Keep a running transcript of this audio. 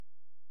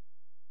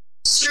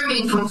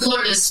Streaming from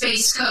Florida's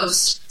Space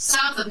Coast,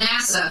 south of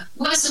NASA,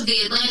 west of the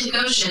Atlantic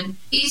Ocean,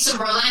 east of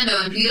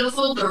Orlando and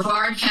beautiful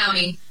Brevard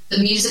County, the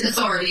Music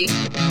Authority.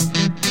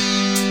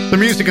 The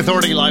Music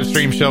Authority live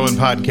stream show and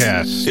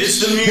podcast.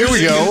 Here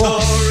we go.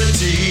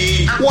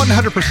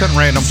 100%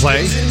 random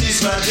play.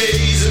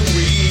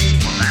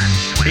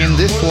 In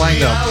this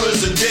lineup,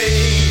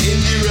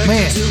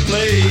 man,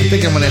 I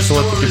think I'm going to have to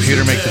let the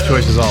computer make the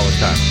choices all the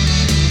time.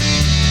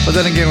 But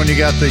then again, when you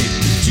got the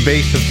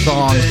base of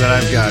songs that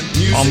I've got,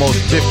 almost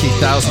 50,000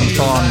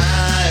 songs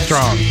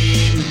strong,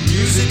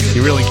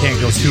 you really can't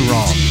go too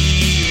wrong.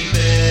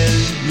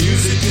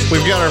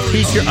 We've got our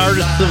feature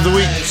artists of the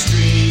week,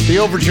 the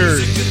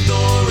Overtures,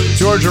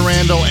 Georgia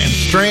Randall and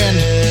Strand.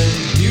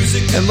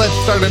 And let's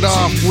start it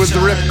off with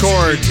the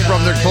Ripcords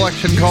from their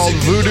collection called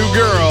Voodoo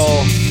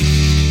Girl,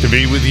 To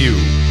Be With You.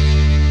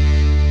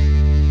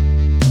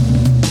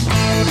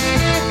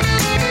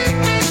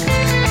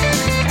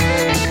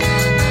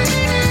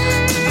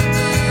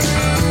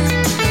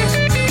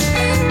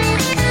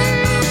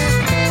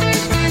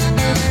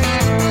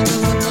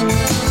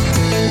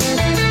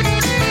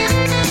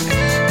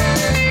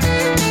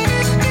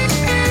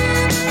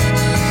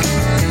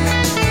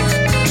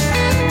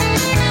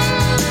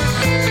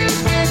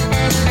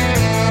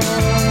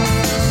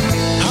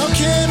 How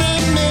can I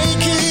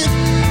make it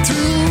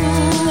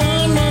through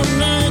one more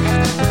night?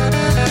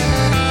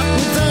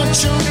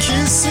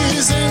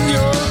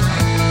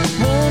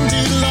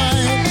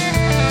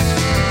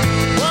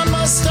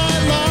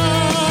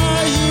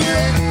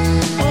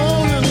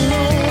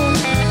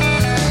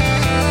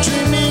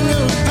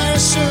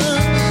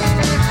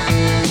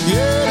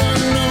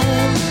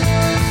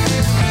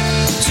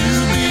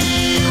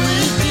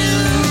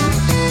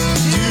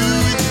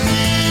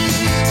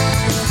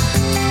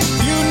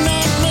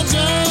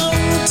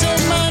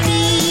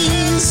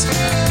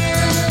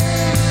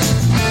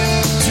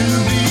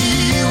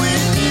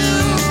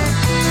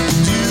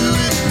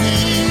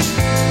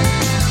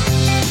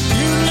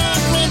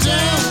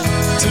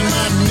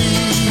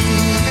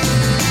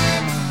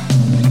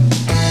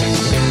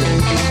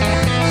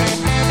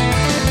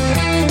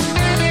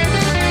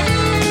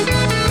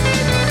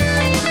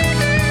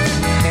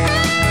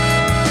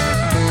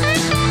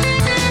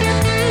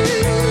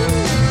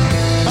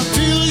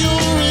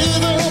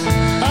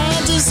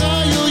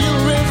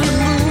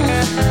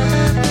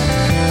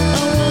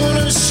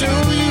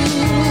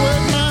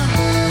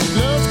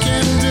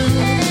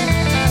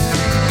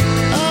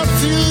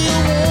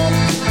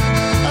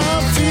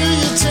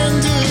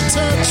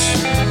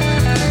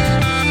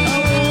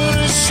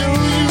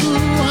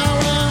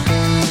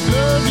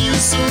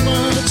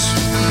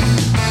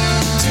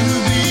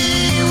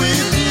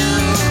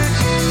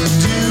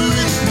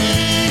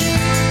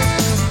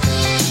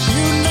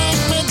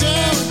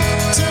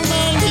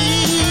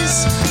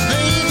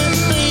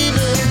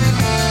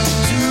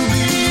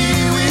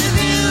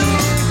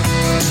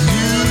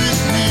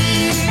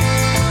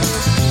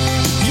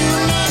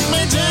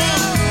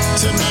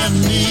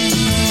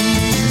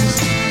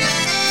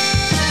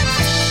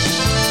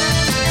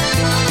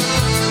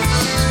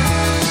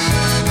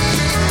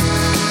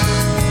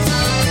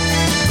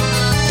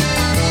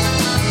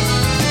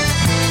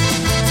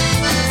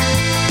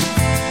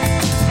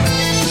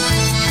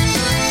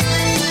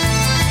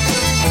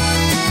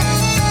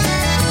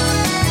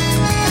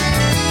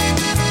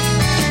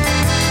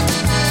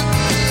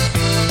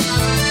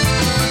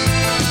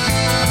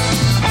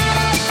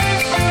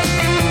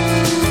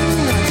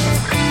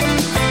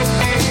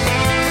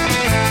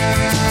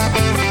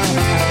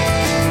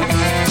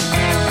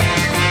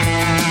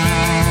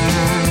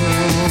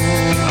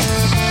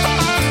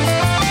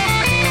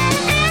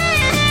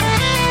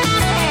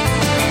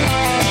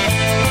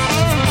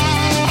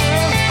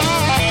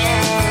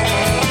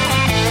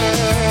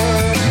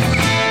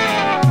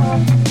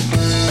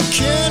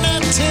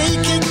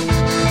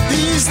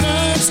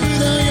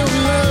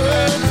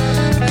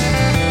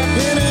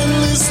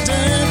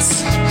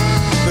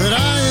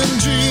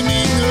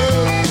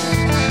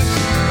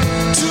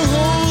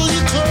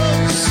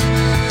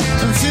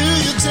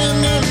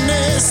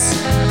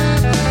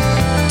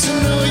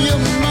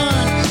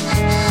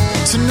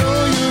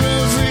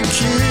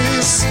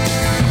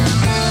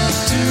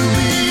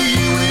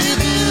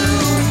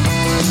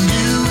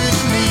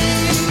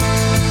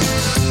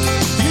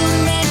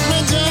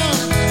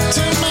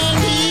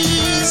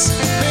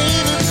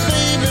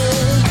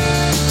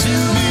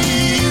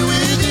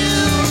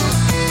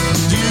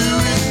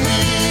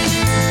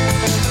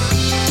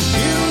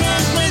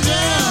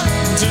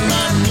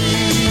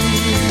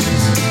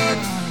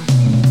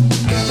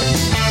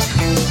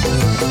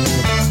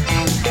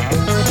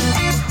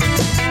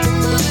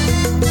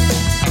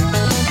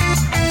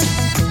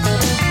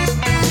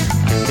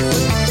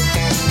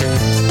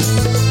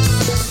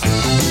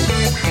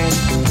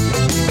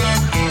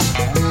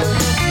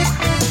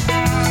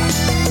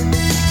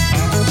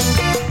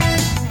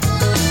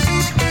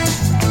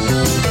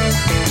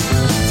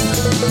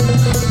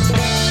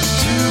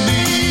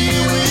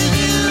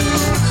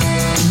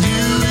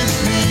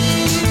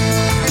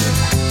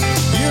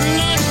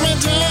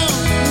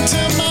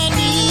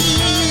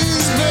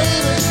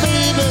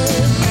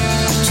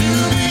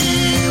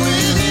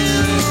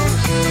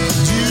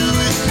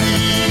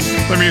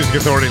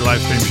 Music Authority live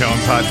stream show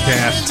and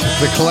podcast.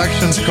 The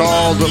collection's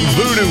called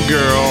Voodoo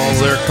Girls.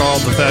 They're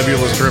called the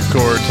Fabulous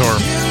Ripcords, or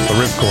the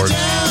Ripcords.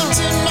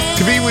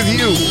 To be with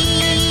you.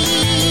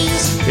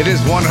 It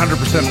is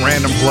 100%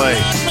 random play.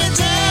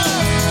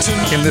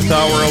 In this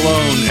hour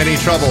alone, Any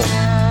Trouble,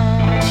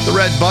 The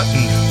Red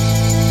Button,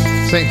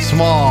 St.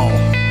 Small,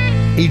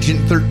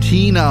 Agent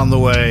 13 on the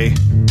way.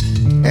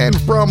 And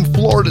from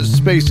Florida's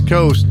Space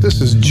Coast,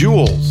 this is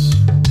Jules.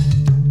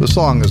 The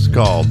song is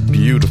called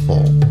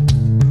Beautiful.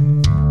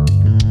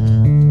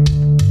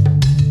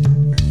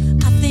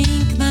 I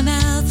think my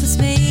mouth was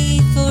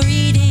made for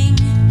eating.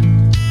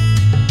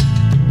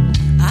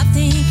 I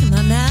think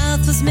my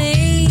mouth was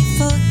made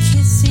for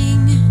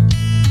kissing,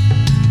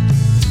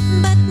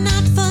 but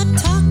not for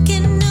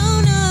talking,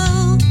 no,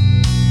 no.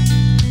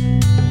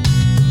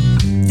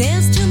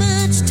 There's too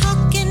much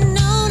talking,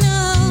 no,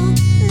 no,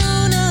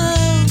 no,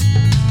 no.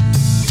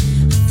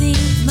 I think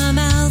my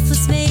mouth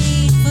was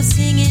made for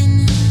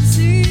singing.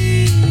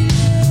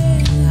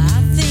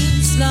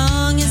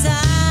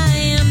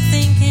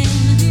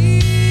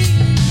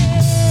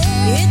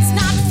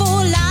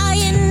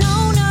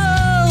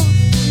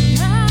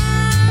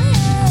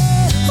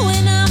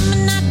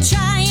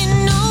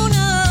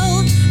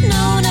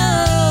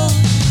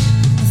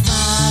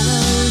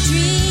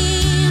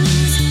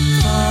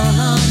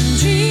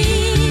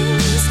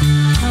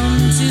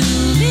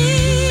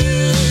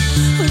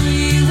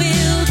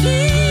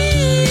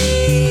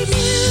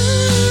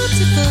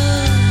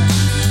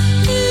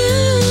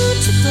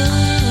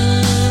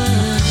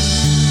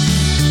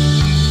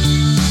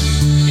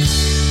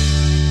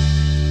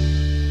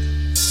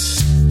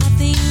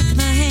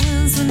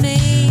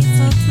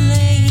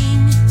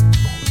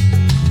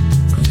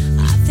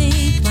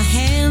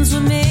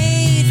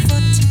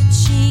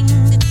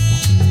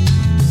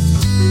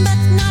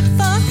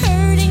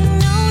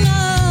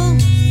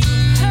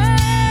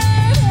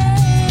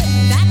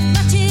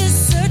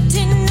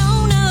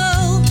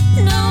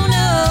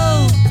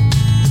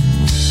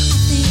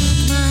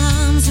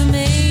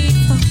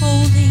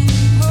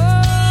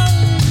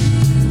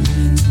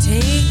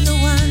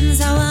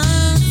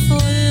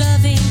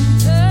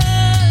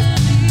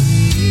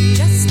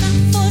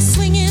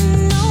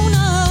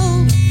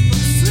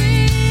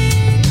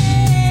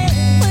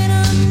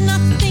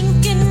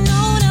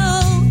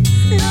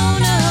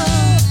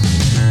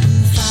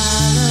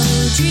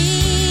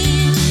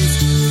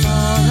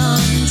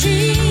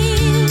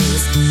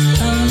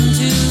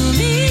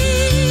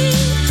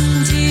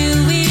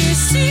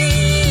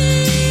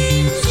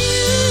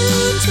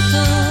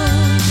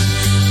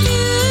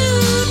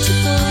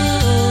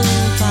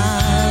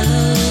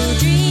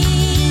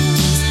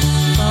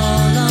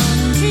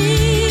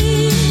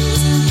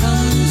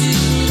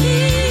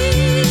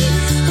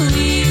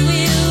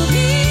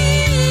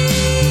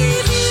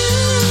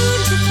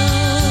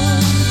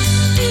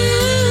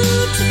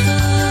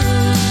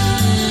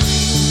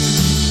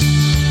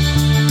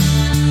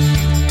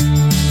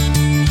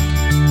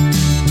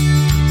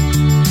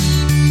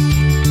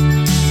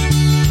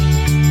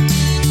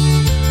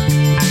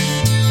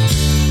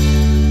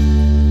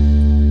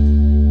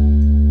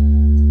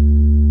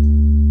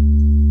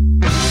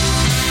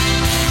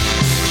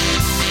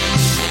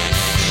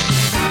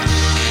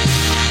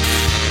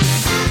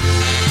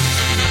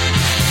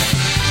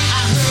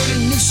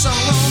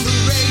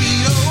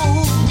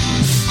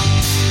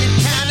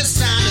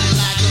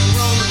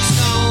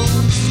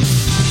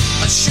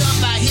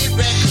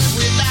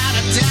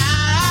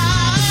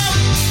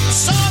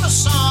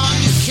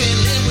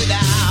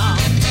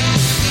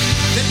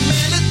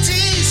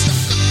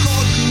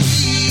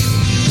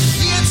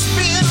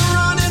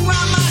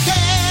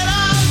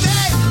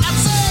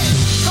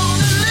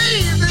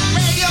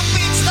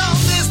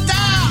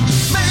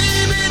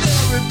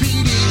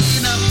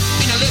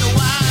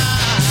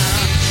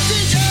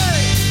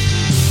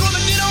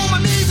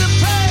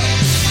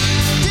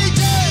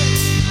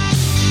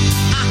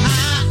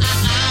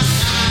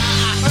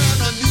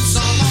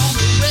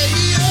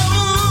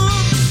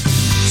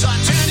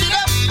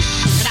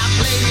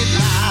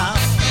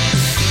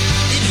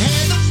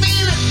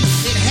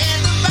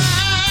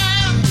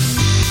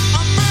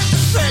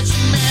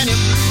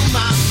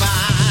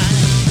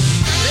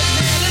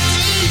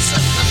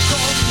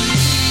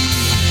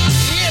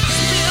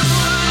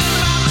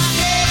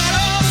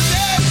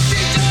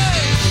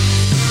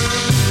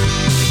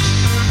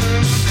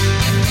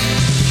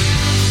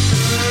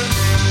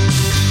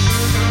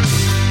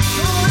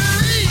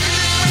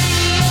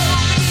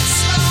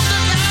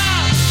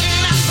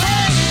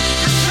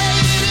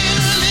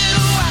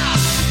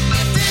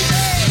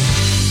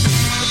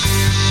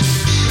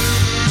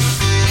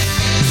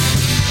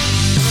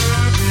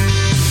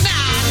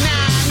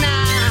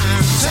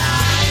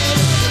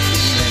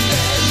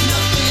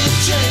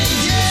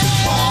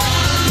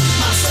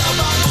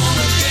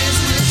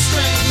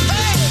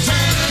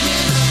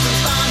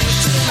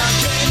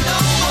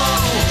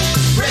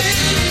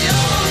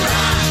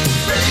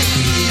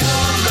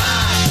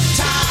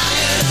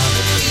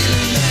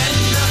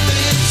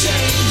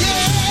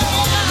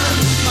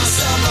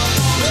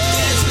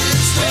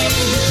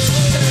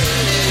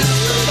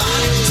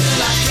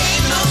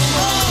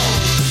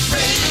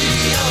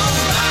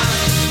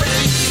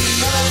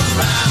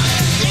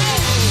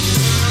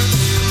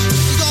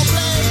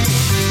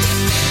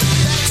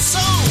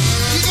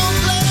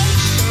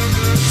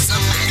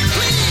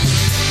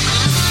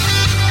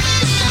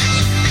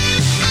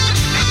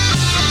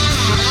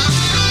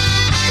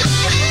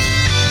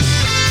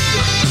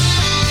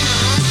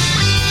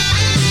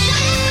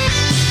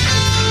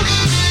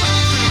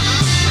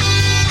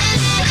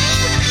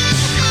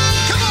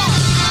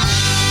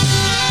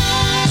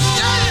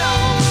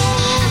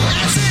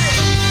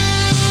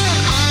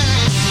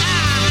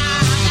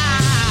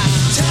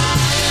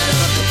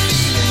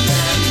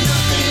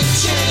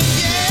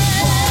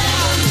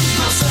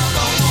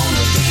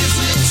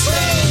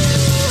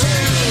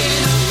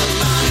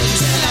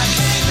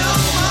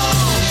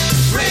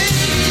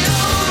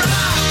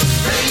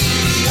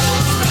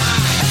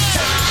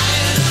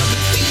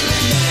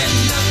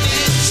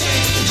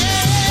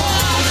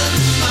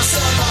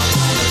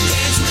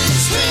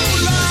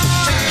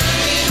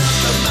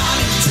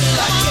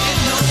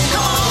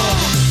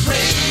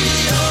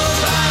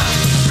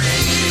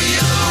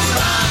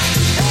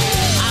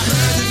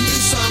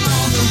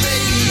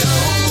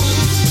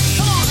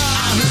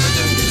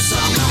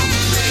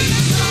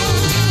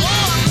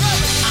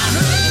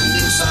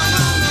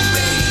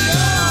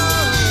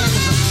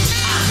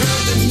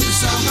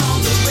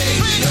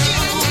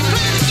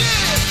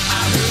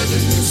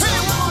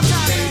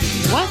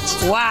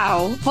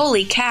 Wow,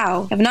 holy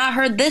cow. I've not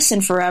heard this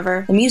in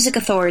forever. The Music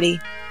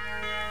Authority.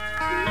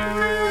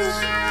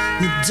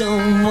 You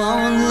don't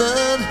want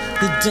love,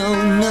 you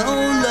don't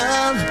know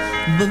love,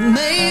 but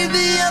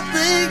maybe I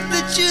think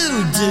that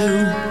you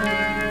do.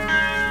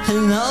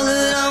 And all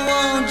that I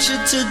want you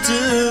to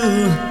do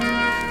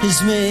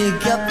is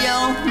make up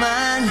your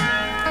mind.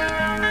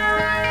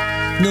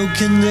 No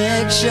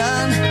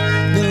connection,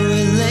 no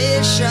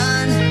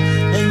relation,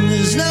 and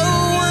there's no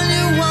one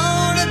you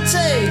want to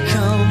take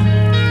home.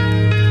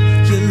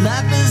 Your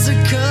life is a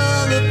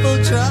colorful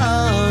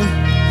drawing,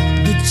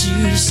 but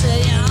you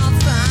say I'm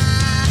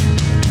fine.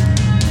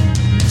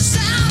 So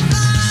I'm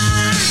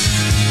fine.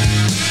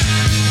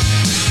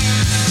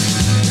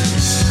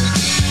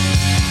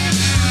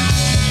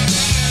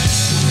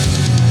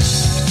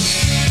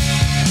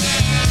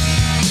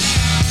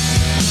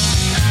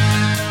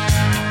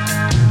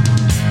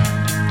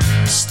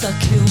 Stuck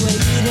here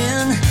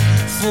waiting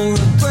for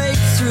a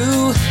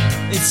breakthrough.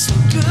 It's so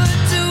good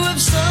to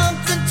have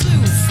something to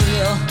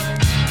feel.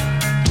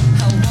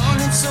 I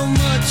wanted so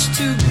much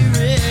to be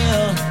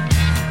real,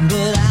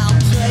 but I'll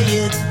play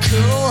it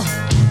cool.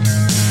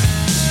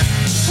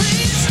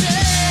 Please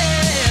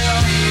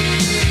tell me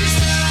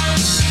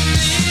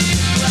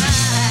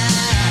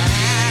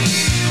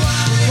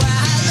why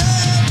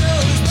love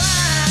goes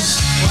blind,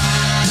 why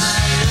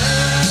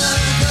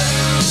love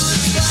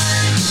goes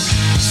blind.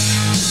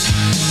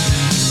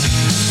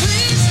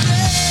 Please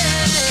tell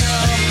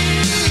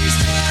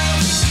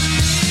me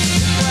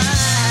why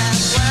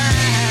love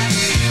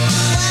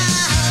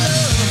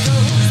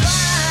goes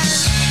blind,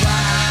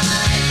 why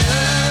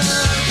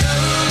love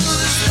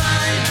goes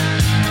blind.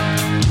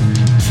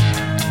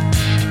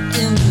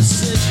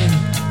 Indecision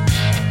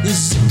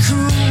is a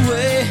cruel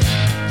way,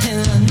 and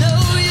I know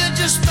you're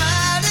just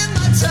biding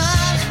my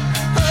time.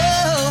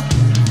 Oh,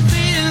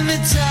 feeding me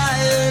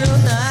tired of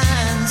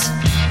lines.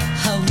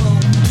 I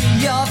won't be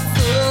your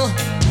fool.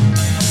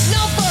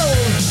 No fool.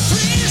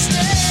 Please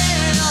tell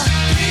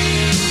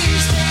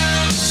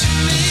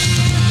me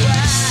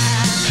why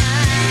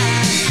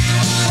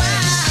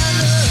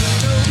love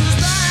goes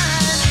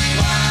blind,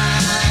 why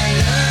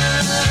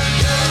love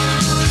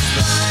goes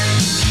blind.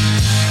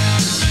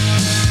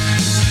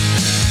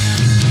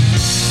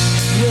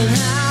 Well,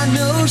 I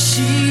know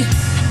she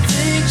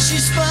thinks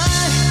she's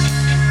fine.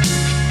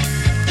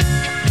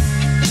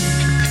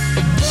 A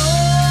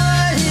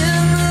boy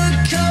in the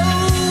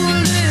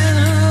cold in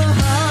her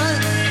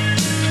heart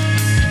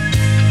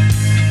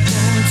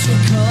wants to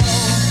call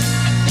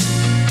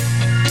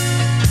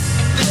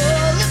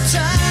all the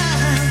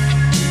time,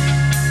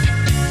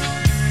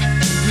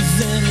 but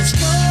then it's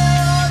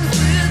gone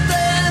with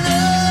an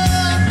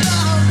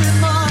unbounded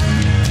mind.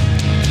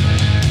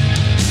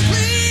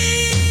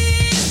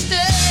 Please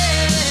tell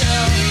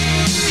me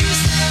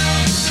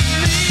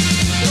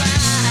why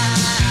love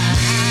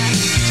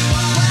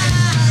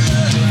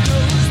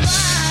goes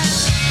blind,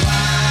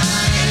 why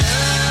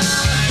love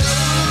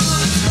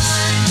goes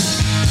blind.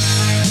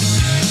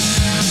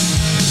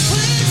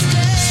 Please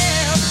tell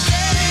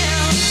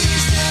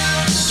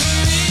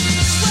me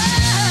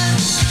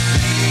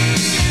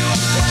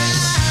why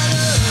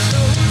love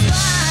goes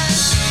blind,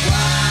 why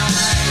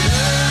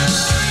love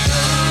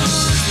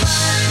goes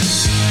blind.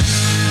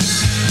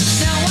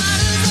 Now why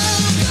does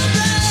love go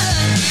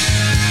blind?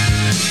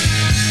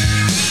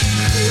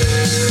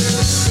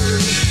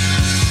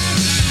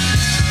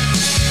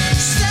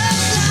 So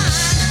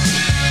blind.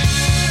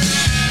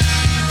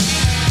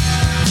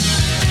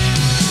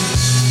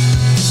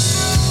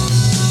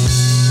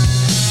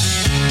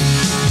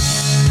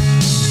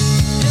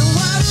 And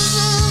why does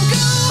love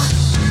go?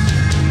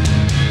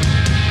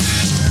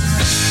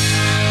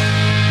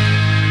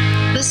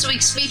 This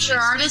week's feature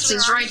artist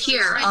is right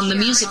here on the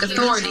Music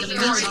Authority.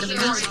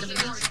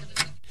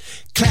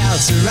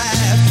 Clouds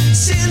arrived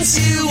since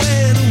you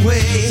went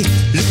away,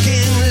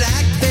 looking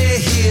like they're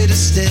here to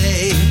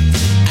stay,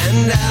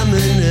 and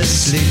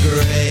ominously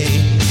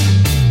gray.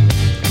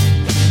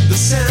 The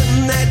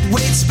sun that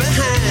waits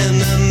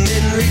behind them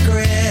in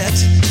regret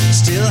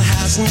still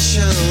hasn't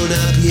shown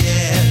up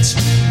yet,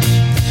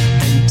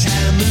 and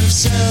time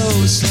moves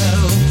so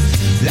slow,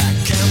 like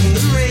counting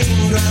the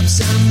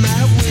raindrops on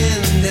my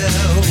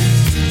window,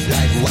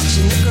 like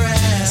watching the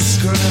grass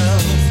grow.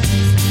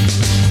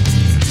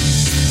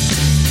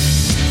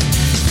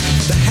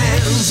 The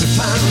hands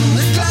upon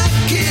the clock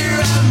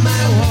here on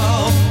my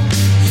wall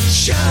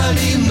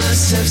surely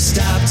must have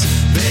stopped,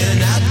 they're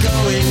not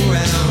going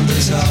round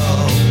at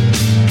all.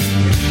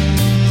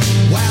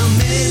 While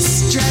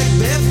minutes drag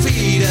their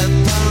feet up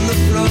on the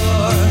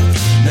floor,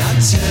 not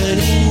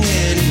turning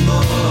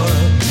anymore,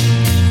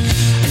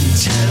 and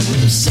time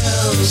moves so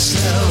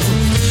slow,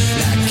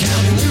 like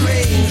counting the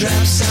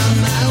raindrops on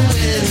my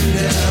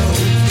window,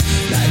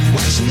 like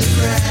watching the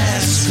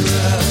grass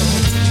grow.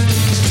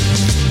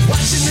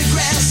 Watching the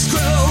grass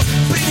grow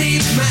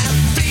beneath my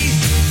feet,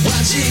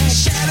 watching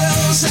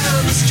shadows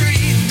on the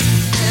street,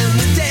 and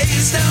the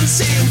days don't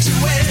seem to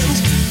end,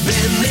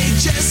 then they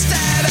just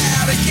start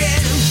out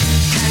again,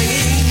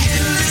 hanging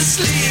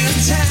endlessly in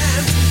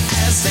time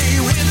as they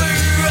wither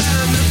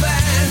around the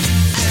vine,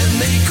 and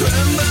they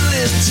crumble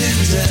into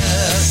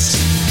dust.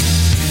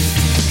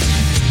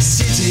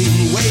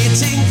 Sitting,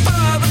 waiting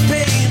for the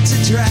paint to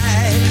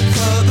dry,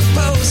 for the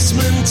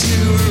postman to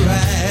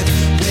arrive,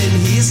 when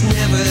he's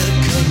never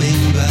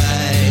coming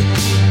by.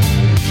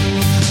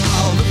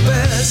 All the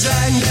birds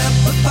lined up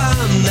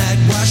upon that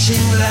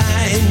washing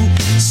line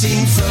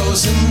seem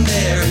frozen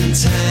there in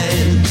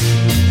time,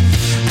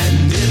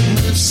 and it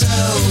moves so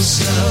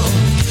slow,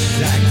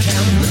 like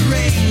counting the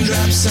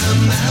raindrops on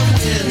my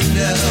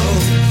window,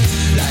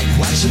 like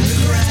watching the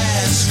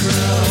grass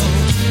grow,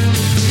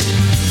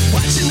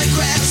 watching the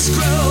grass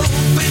grow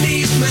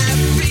beneath my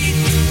feet,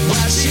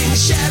 watching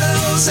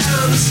shadows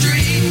on the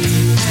street,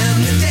 and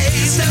the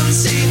days don't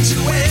seem to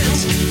end,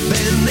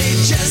 then they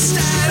just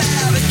start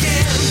out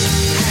again,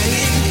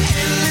 hanging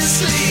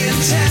endlessly in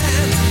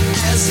time,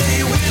 as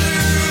they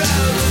wither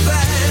on the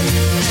vine,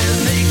 and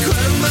they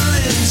crumble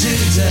into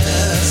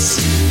dust.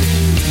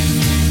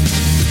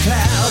 The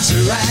clouds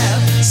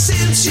arrive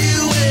since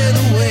you went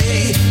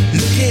away.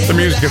 The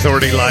Music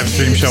Authority live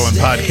stream show and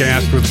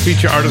podcast with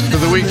feature artist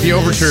of the week, The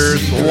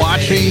Overtures,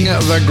 Watching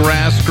the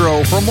Grass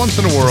Grow from Once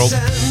in a World.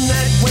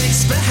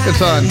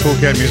 It's on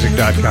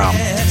CoolCatMusic.com.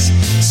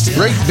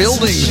 Great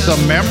building,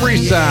 some memory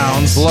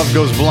sounds. Love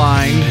Goes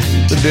Blind.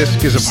 The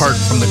disc is Apart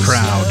from the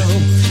Crowd.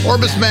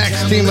 Orbis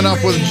Max teaming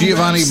up with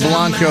Giovanni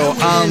Blanco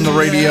on the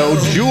radio.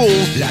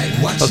 Jules,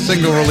 a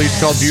single release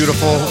called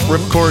Beautiful.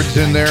 Ripcords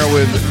in there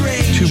with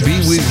To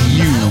Be With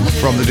You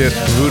from the disc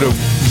Voodoo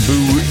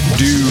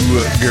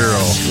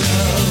Girl.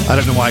 I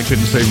don't know why I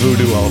couldn't say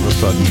voodoo all of a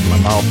sudden. My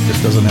mouth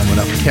just doesn't have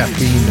enough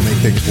caffeine to make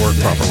things work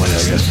properly,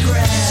 I guess.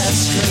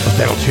 But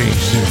that'll change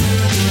soon.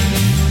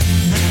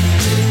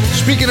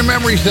 Speaking of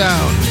memory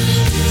sounds,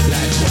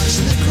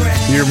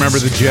 you remember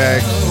the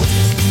Jag?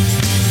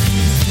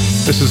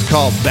 This is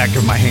called Back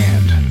of My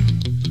Hand.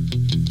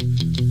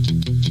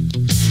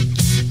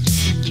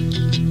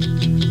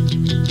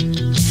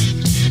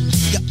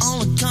 You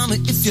only call me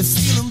if you're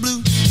feeling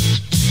blue.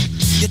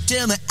 You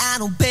tell me I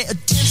don't pay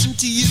attention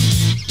to you.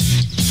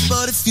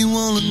 But if you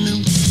only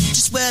knew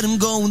just what I'm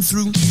going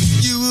through,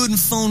 you wouldn't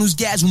phone those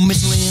guys who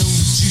mess around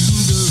with you,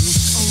 girl.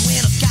 Oh,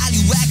 when I call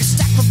you, I can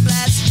stack my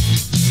blast.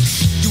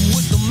 You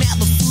would the map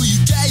before you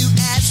dare you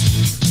ask.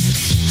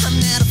 I'm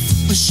not a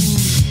foot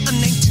machine, a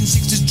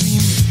 1960s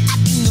dream. I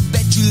can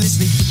bet you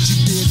listening, but you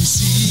didn't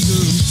see,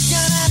 girl. You're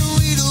not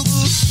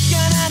unreadable,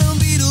 you're not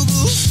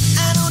unbeatable.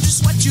 I know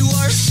just what you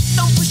are,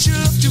 don't push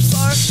your love too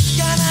far.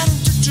 You're not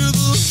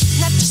untouchable,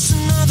 not just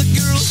another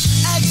girl.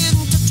 I get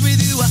in touch with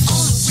you, I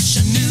only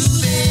wish I knew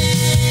that.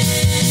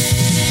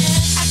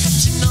 I got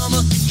your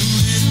number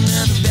written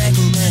on the back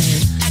of my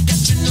head. I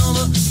got your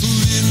number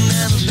written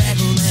on the back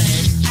of my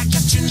head. I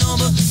got your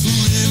number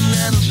written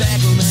on the back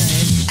of my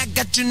head. I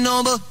got your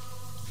number.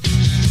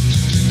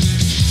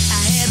 I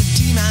had a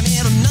dream I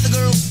met another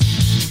girl,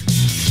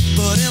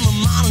 but in the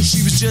morning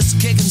she was just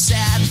kicking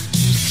sad.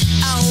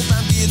 I hope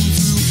I'm getting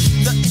through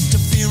the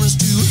interference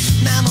too.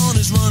 My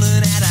money's running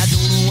out, I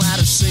don't know how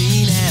to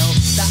say now.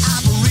 The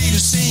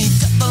operator's saying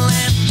cut the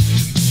lamp.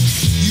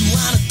 You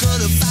wanna cut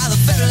it by the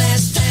very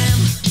last time.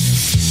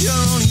 You're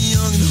only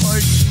young at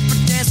heart, but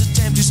there's a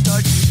time to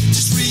start.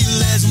 Just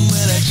realizing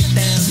when I get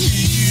down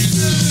here.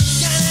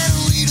 You're not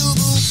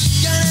unreadable,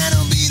 you're not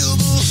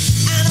unbeatable.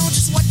 I know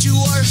just what you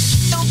are,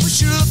 don't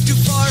push your love too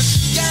far.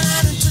 You're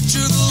not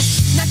untouchable,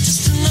 not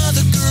just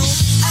another girl.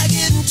 I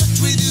get in touch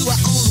with you, I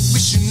only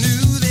wish you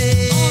knew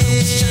that.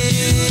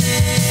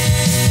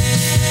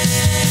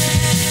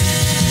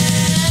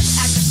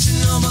 I got your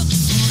number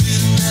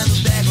written on the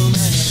back of my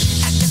head.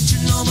 I got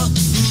your number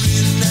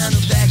written on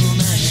the back of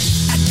my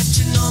head. I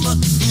got your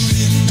number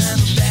written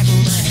on the back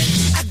of my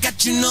head. I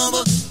got your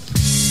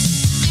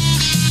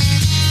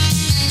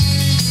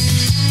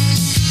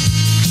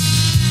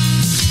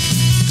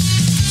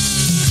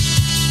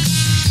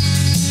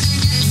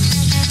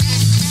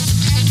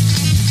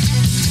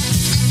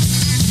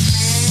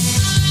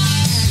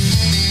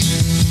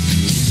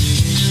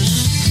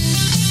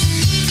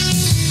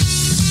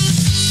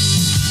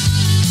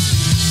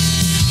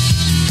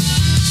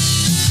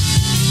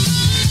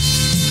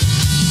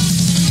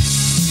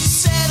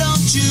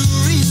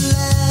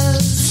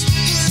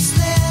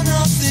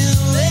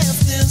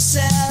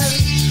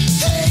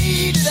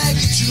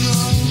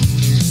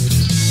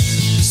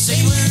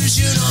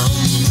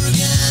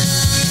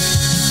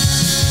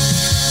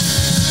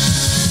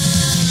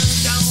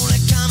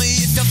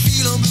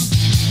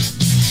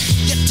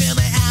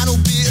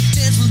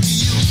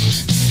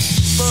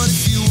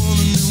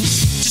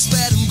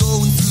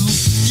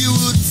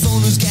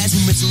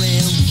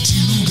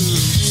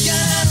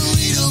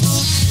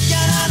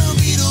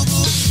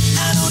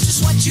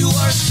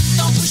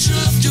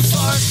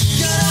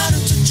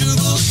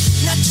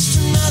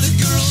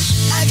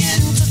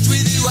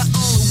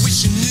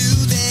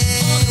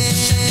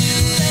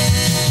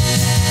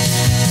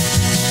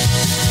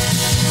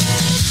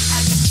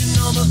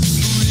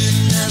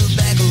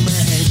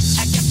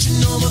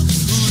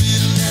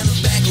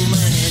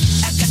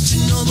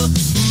number.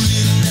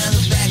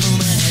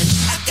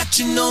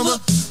 Number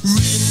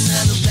written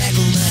on the back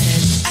of my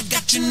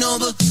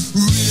number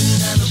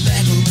written on the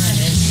back of my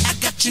head. I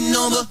got your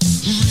number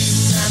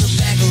written on the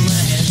back of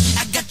my head.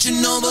 I got your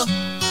number.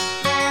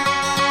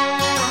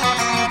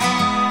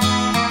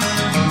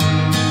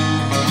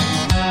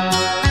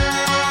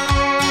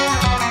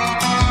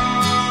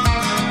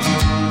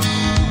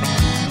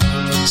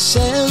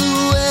 Sail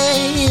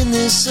away in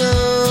this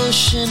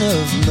ocean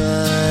of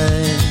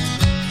mine.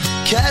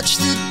 Catch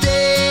the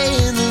day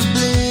in the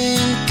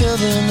blink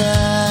of an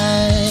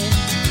eye.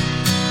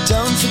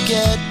 Don't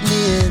forget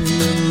me in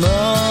the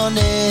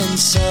morning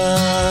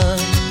sun.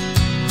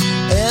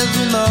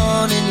 Every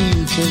morning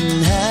you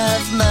can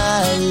have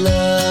my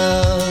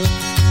love.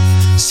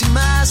 Sing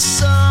my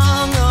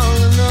song all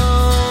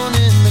alone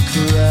in the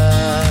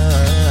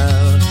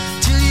crowd.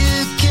 Till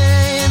you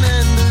came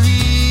and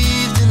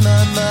believed in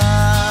my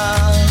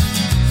mouth.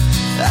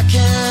 I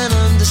can't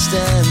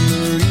understand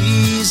the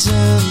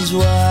reasons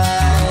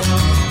why,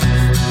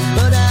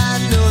 but I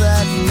know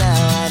that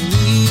now I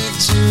need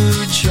to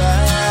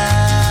try.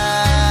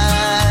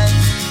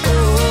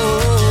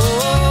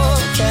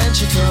 Can't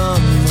you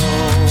come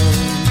home?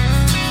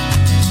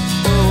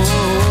 Oh,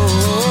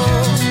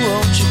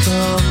 won't you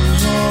come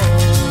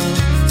home?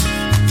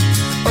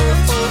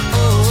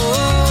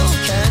 Oh,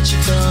 can't you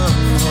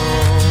come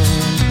home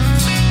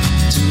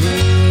to me?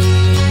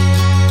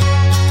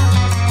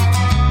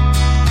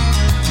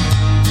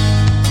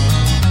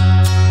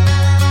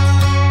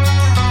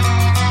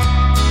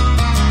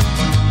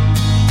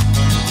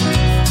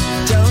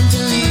 Don't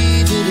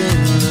believe it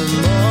in the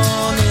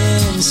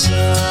morning sun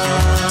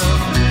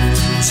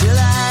till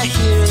I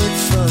hear it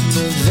from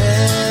the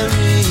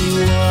very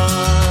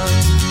one.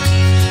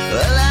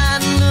 Well, I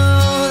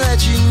know that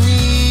you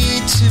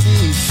need to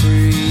be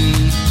free,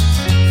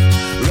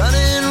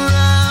 running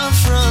around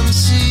from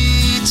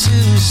sea to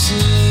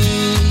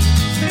sea,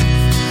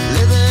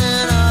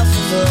 living off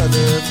of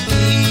other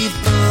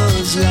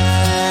people's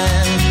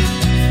land,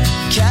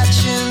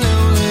 catching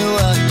only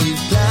what you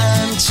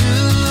plan to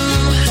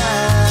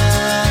have.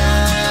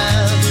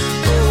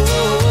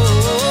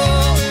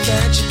 Oh,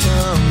 can't you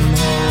come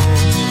home?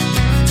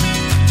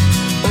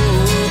 Oh,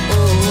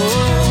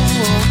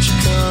 won't you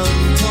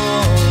come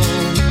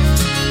home?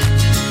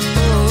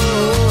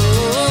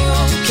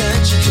 Oh,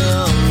 can't you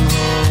come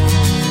home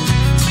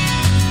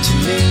to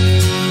me?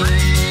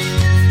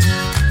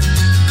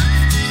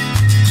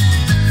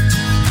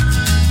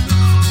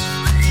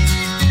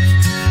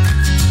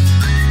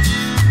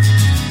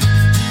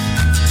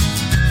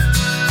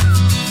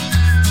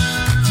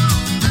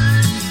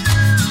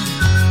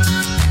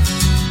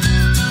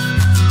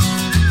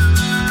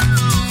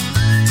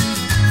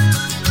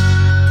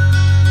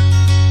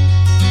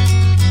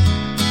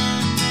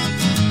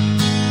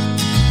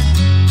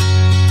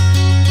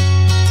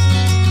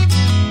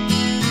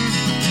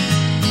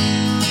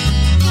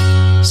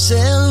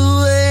 Sail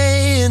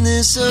away in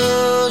this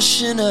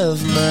ocean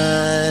of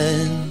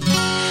mine.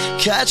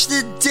 Catch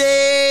the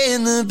day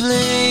in the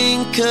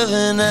blink of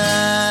an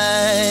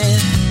eye.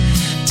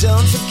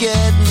 Don't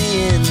forget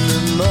me in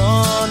the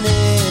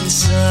morning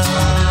sun.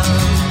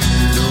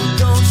 No,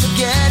 don't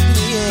forget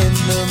me in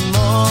the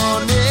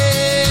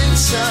morning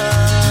sun.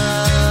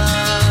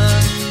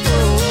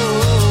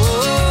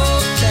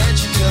 Oh, can't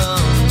you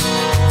come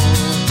home?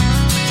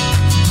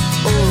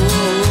 Oh,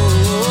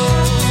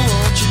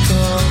 won't you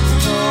come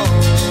home?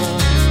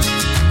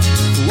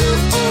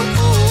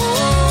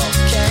 Oh,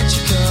 can't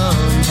you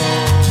come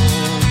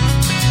home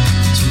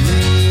to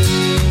me?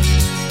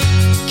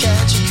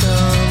 Can't you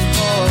come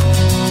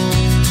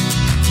home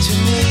to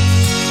me?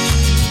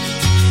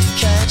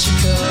 Can't you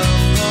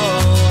come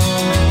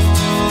home?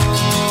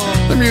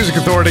 The Music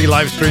Authority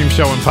live stream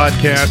show and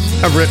podcast.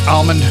 Everett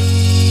Almond,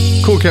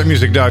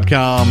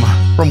 CoolCatMusic.com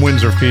from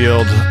Windsor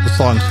Field. The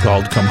song's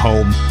called Come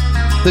Home.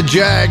 The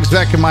Jags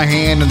back in my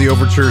hand and the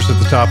overtures at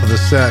the top of the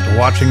set.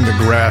 Watching the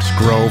Grass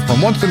Grow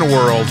from Once in a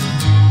World.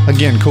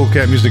 Again,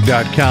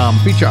 CoolCatMusic.com.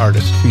 Feature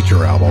artist,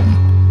 feature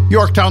album.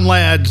 Yorktown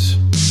Lads.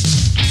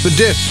 The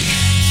Disc.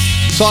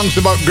 Songs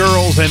about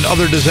girls and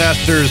other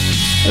disasters.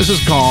 This is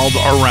called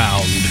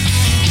Around.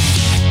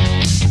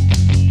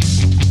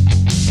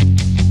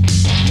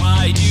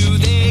 Why do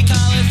they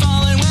call it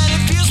falling when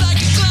it feels like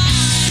a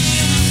climb?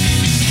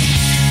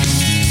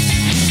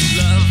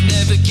 Love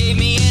never gave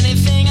me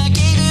anything, I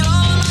gave it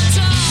all my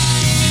time.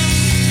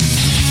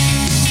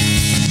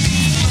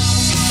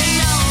 And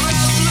now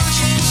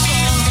revolution's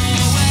for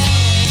the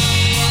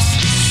waste.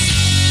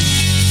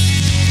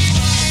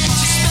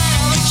 To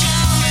spell a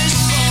countless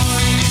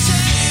foreign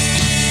taste.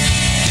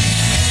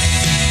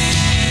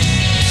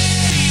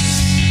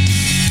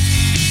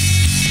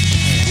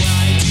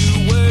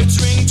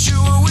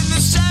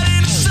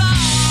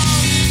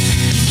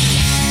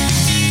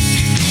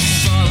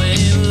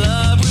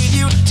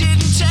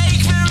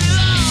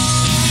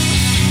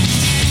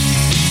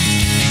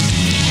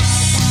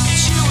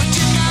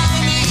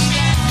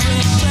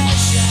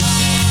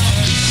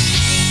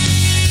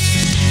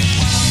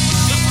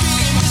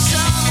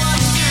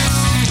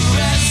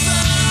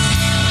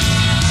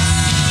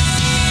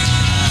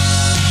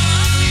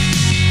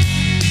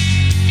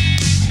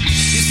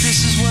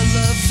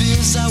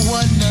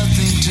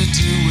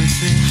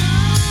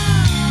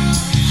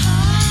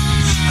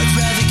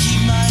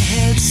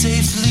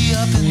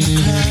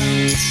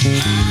 If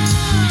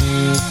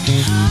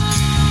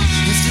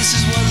this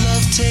is what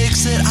love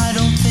takes, that I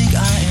don't think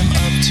I am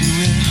up to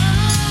it.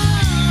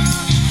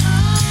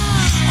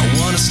 I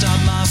wanna stop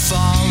my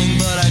falling,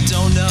 but I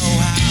don't know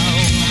how.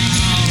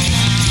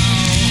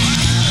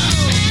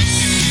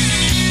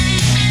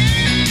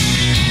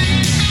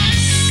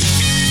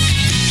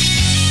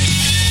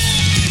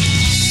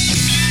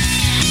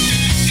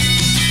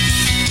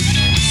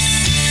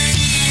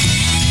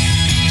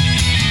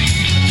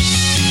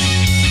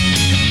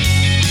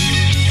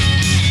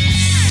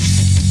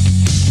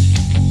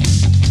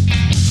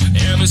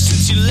 Ever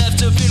since you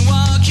left, I've been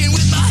walking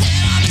with my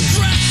head on the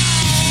ground.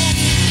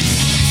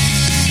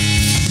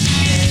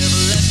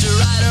 Never left a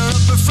right or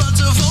up or front,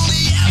 I've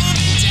only ever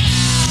been down.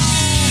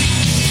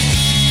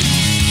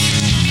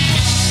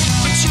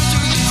 But you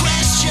threw the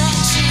question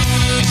to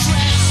the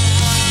ground.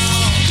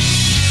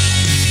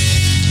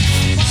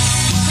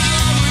 How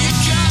long were you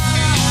gonna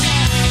hang around?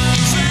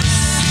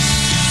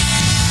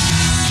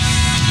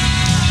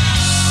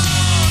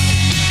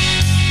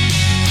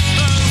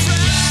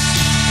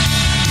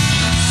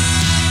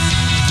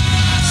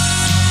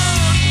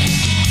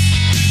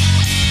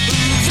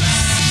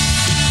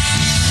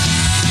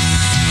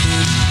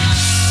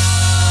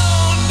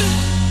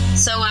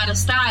 So out of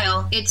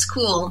style, it's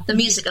cool. The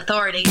Music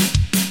Authority. It's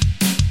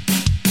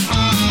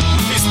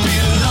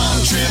been a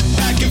long trip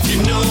back, if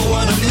you know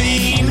what I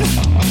mean.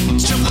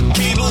 Jump the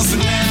cables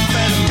and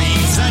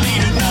amphetamines. I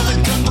need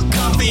another cup of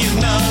coffee,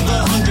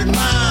 another 100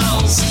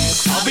 miles.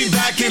 I'll be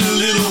back in a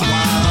little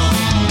while.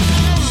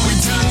 We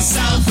turned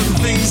south and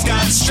things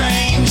got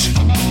strange.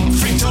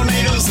 Free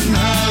tornadoes and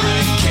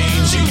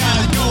hurricanes. You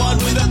gotta go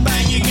on with a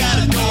bang, you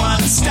gotta go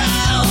on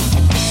style.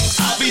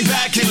 I'll be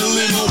back in a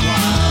little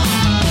while.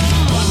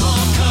 One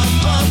more cup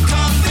of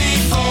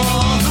coffee for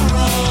the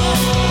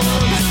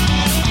road.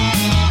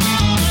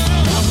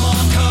 One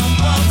more cup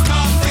of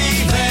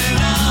coffee, then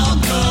I'll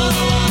go.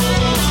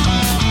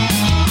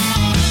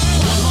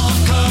 One more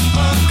cup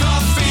of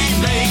coffee,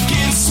 make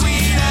it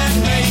sweet and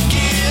make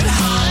it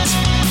hot.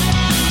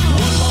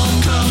 One more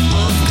cup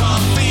of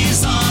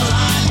coffee's all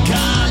I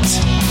got.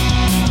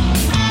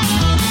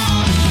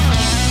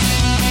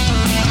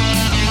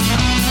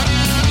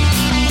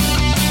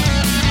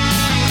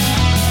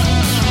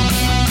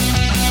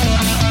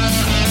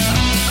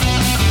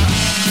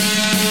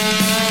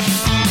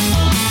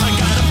 I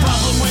got a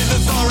problem with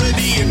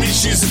authority and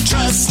issues of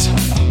trust.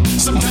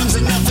 Sometimes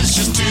enough is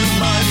just too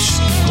much.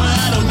 Well,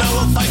 I don't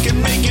know if I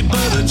can make it,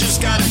 but I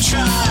just gotta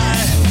try.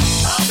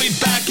 I'll be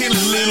back in a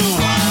little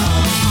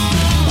while.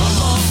 One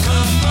more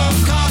cup of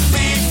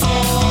coffee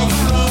for the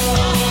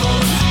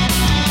road.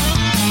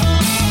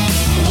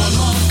 One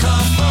more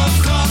cup of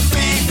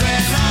coffee,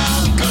 then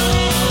I'll go.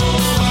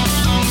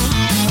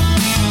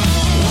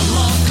 One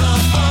more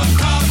cup of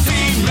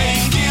coffee,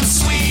 make it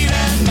sweet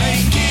and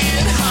make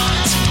it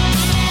hot.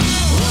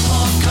 One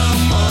more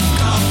cup of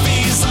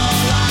coffee's all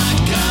I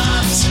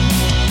got.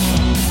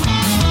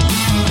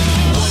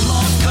 One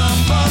more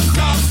cup of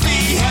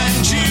coffee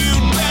and you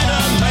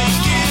better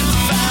make it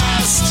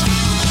fast. I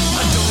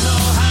don't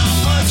know how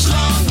much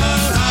longer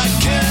I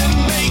can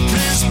make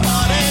this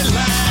party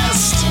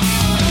last.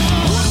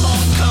 One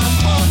more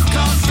cup of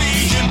coffee,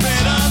 you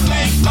better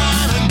make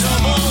mine a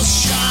double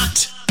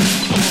shot.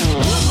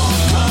 One more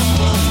cup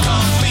of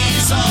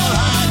coffee's all I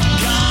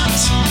got.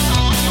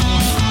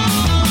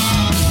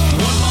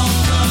 One more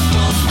cup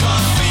of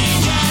coffee,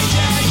 yeah,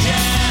 yeah,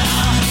 yeah.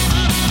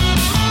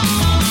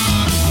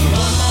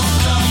 One more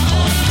cup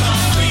of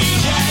coffee,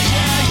 yeah,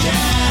 yeah,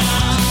 yeah.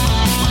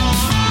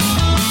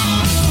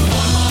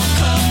 One more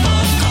cup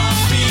of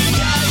coffee,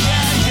 yeah,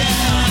 yeah,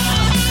 yeah.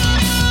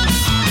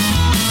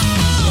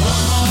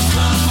 One more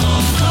cup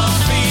of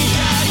coffee,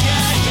 yeah,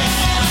 yeah,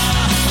 yeah.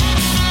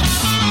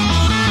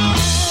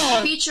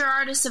 Feature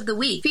Artist of the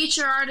Week.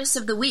 Feature Artist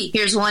of the Week.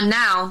 Here's one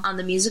now on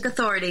the Music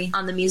Authority.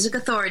 On the Music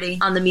Authority.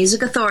 On the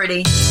Music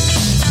Authority.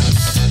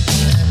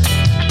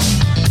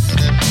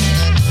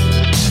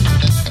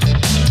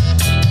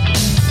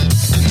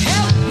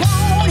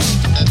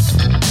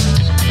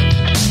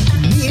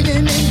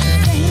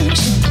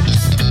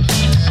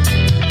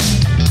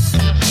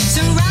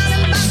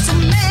 Surrounded by so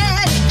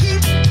many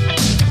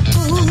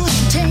people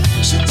with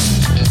intentions.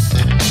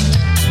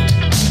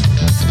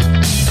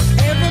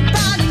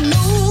 Everybody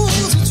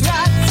knows what's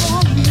right for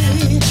me.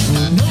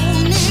 No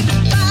need to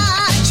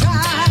buy,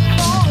 try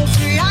for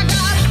free. I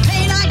got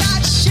pain, I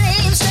got shame.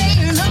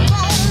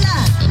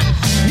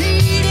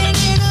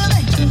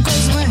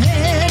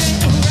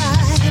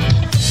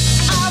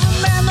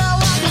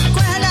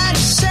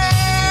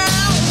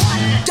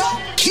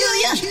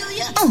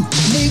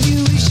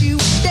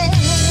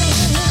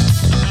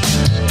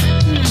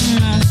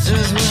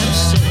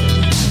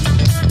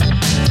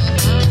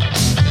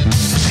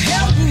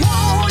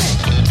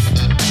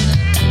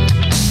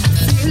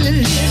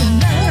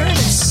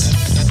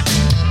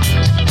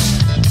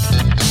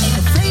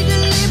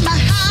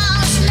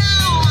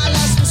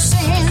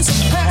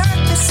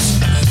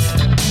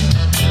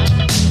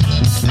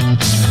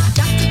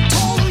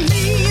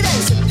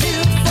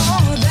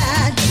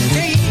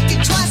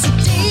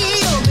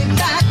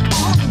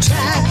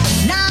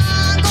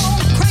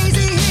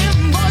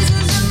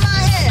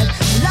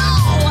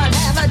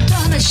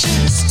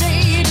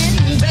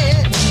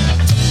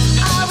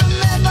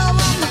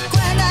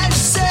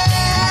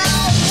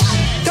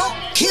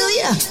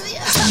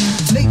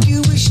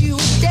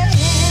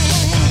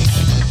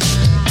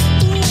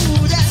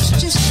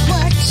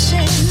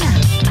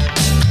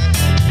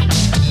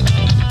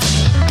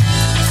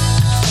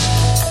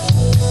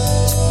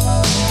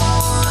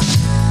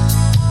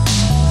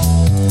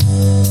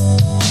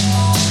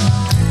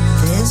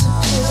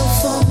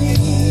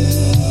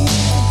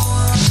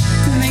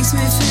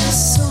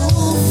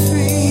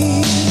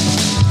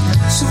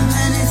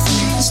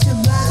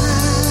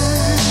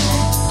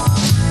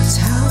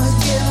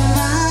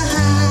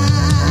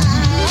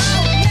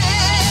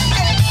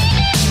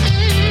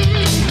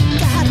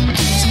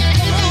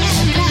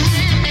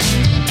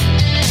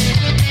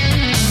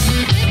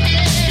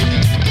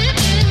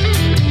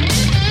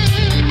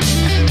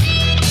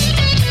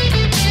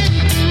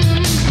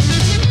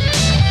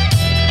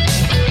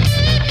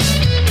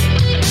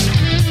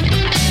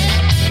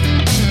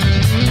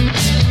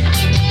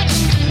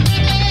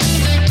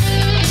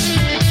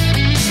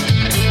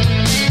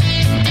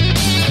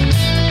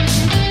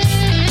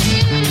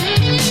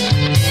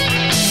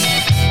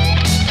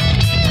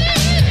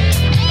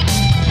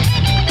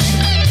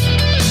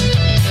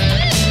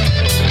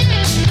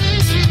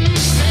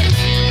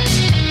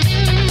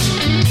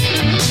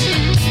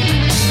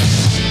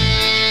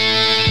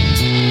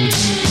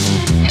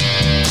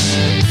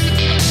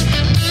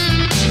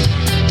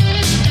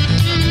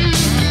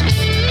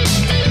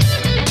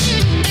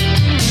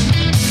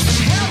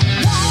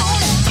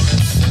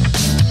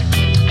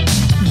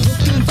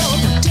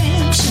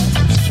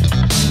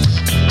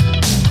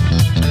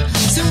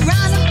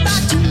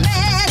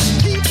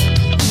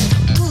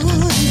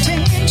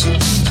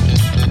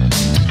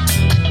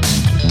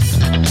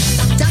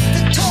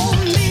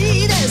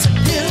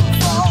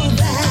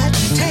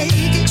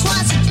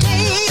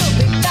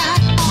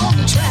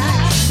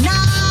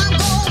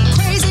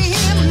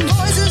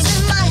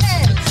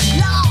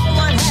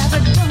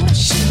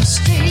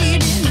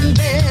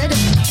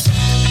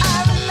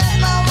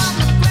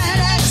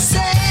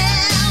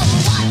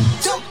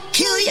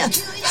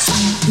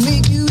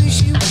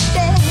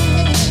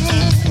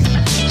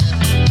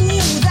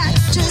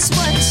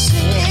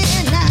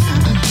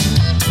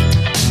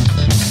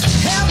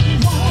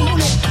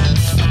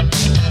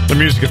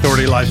 Music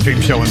Authority live stream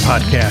show and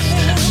podcast.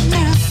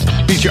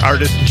 Feature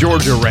artist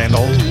Georgia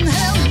Randall.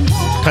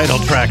 Title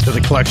track to the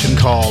collection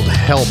called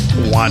Help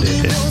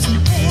Wanted.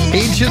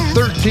 Ancient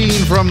 13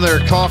 from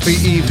their Coffee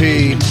EP.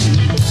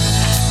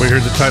 We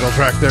heard the title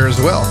track there as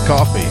well,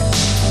 Coffee.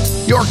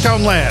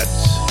 Yorktown Lads.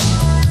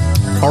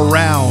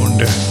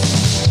 Around.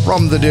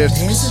 From the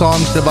disc,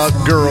 songs about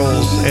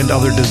girls and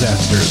other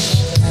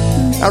disasters.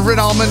 Everett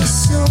Almond,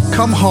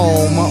 Come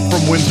Home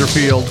from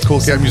Windsorfield,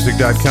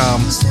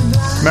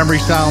 CoolCatMusic.com. Memory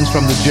Sounds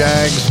from the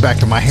Jags,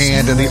 Back in My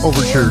Hand, and the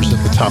Overtures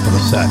at the top of the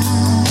set.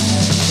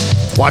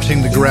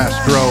 Watching the Grass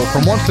Grow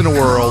from Once in a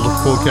World,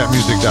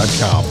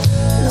 CoolCatMusic.com.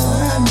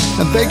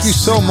 And thank you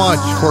so much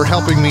for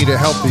helping me to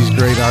help these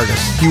great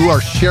artists. You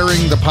are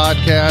sharing the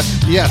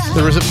podcast. Yes,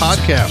 there is a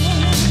podcast.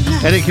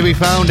 And it can be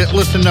found at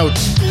Listen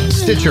Notes,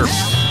 Stitcher,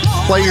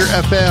 Player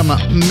FM,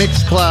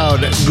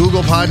 Mixcloud,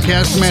 Google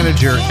Podcast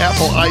Manager,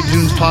 Apple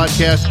iTunes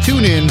Podcast,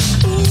 TuneIn,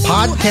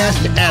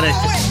 Podcast Addict,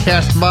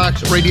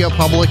 CastBox, Radio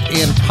Public,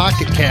 and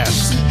Pocket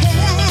Cast.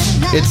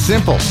 It's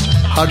simple.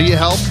 How do you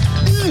help?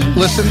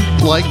 Listen,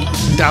 like,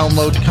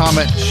 download,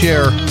 comment,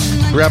 share,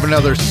 grab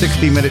another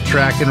 60-minute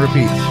track and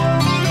repeat.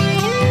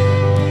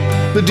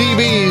 The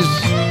DBs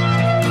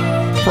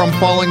from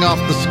Falling Off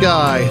the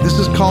Sky. This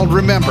is called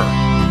Remember.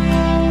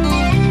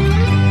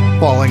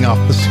 Falling Off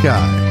the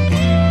Sky.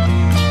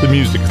 The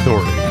Music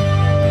Authority.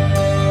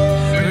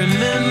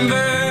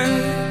 Remember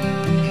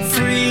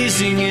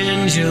freezing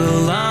in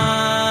July.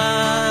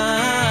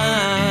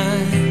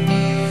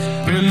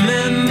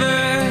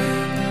 Remember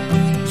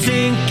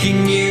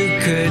thinking you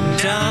could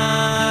die.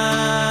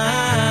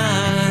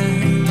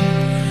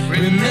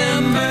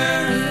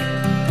 Remember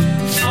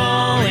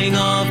falling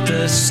off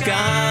the sky.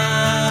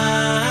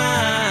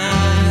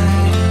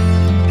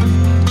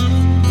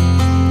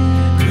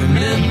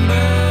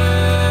 Remember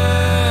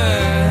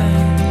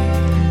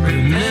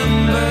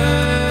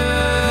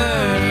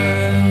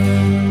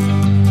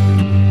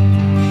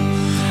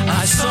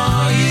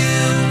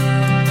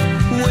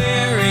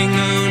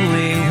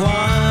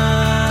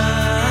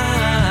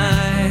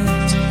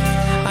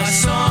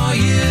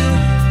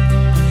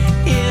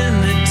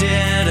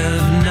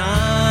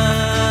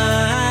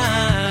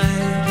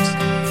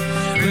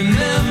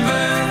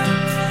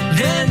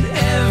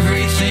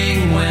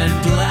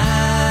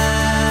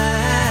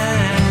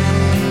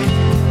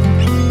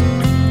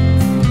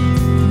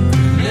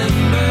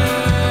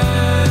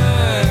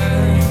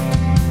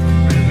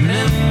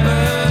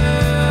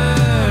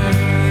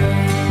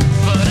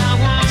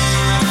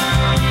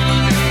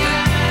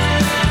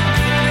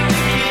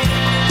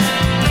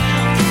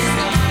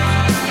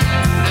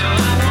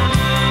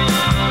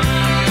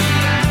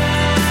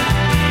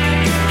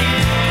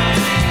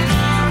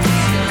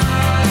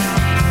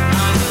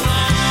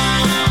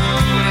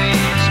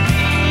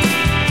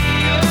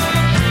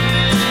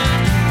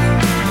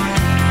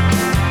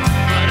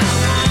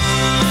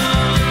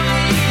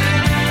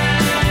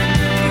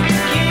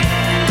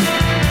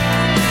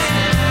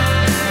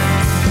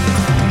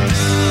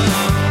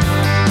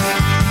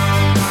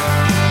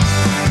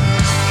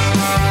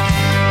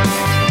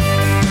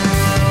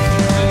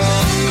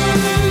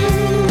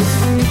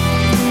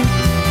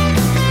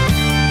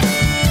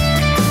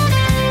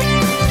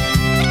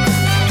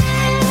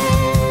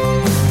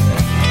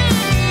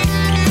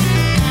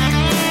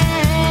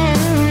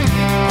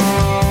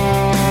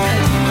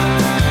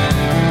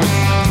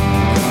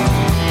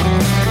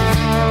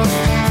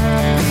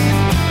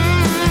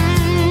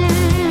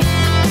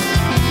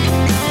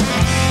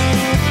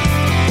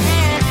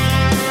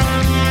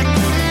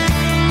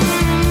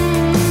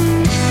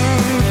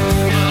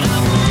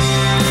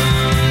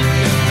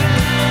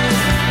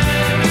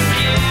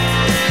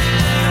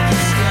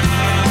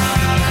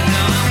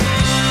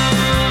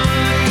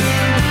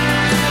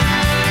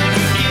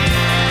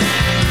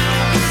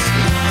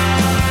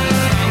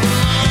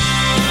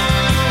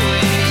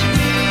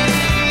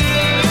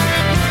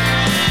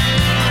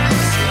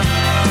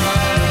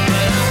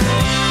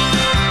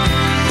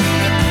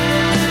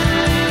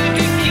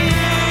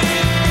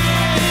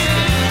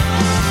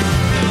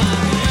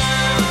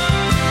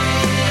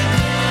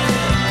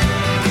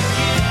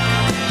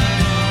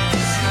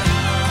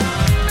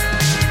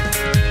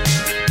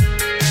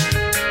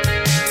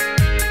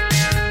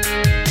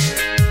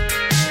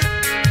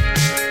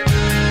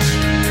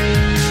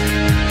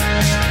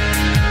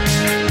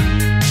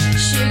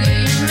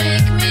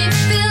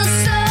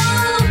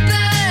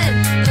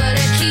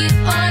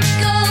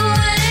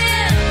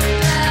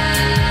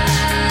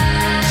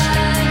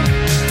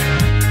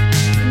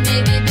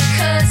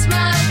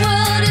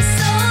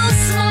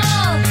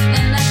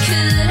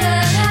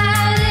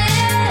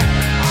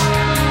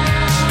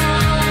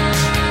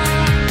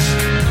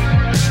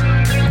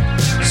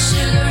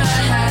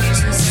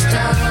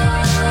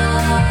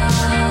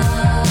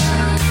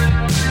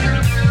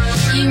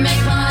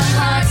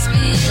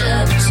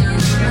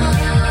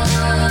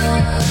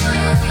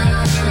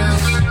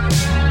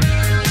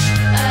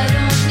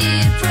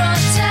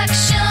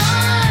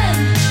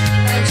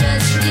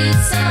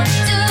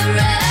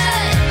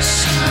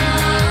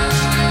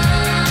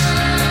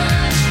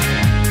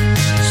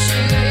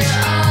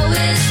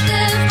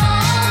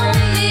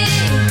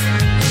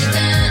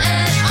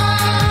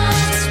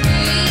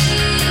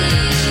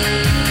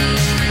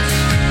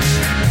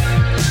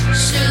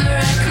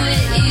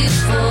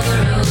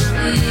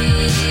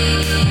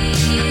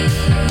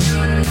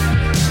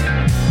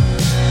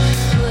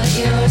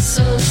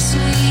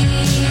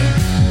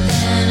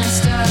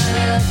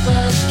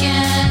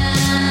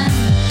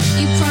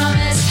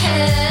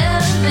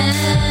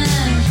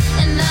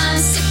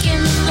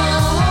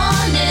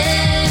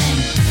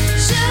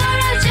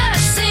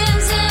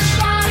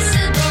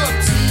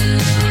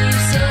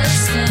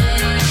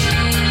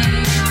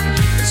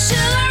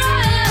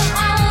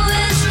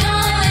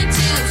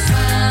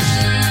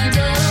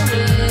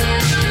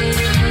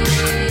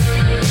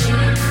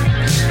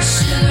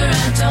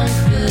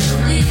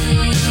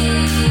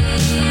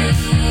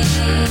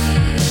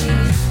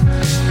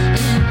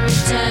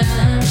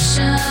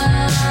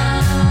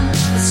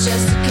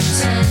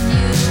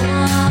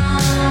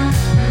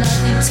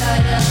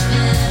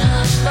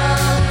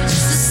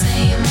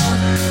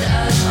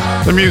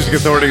The Music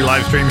Authority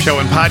live stream show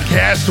and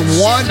podcast,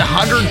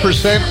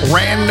 100%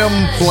 Random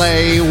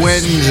Play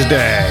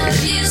Wednesday.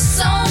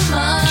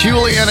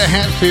 Juliana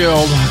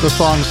Hatfield, the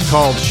song's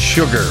called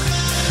Sugar.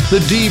 The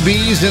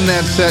DBs in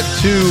that set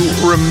too,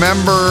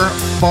 Remember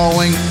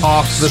Falling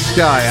Off the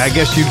Sky. I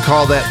guess you'd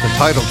call that the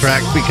title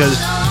track because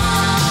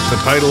the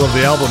title of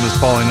the album is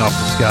Falling Off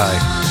the Sky.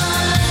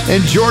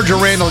 And Georgia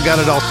Randall got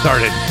it all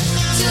started.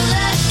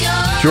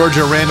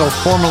 Georgia Randall,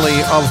 formerly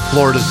of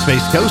Florida's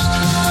Space Coast.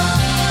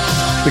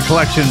 The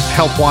collection's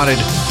Help Wanted.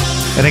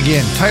 And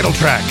again, title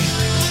track,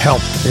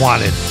 Help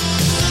Wanted.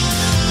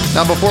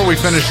 Now, before we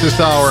finish this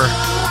hour,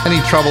 any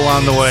trouble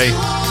on the way,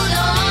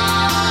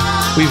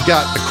 we've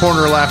got the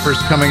Corner Laughers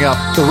coming up,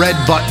 the Red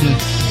Button,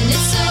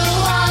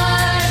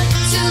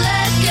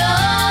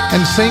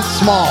 and Saint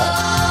Small.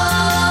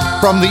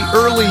 From the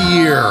early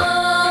year,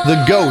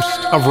 the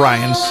ghost of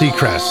Ryan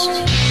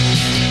Seacrest.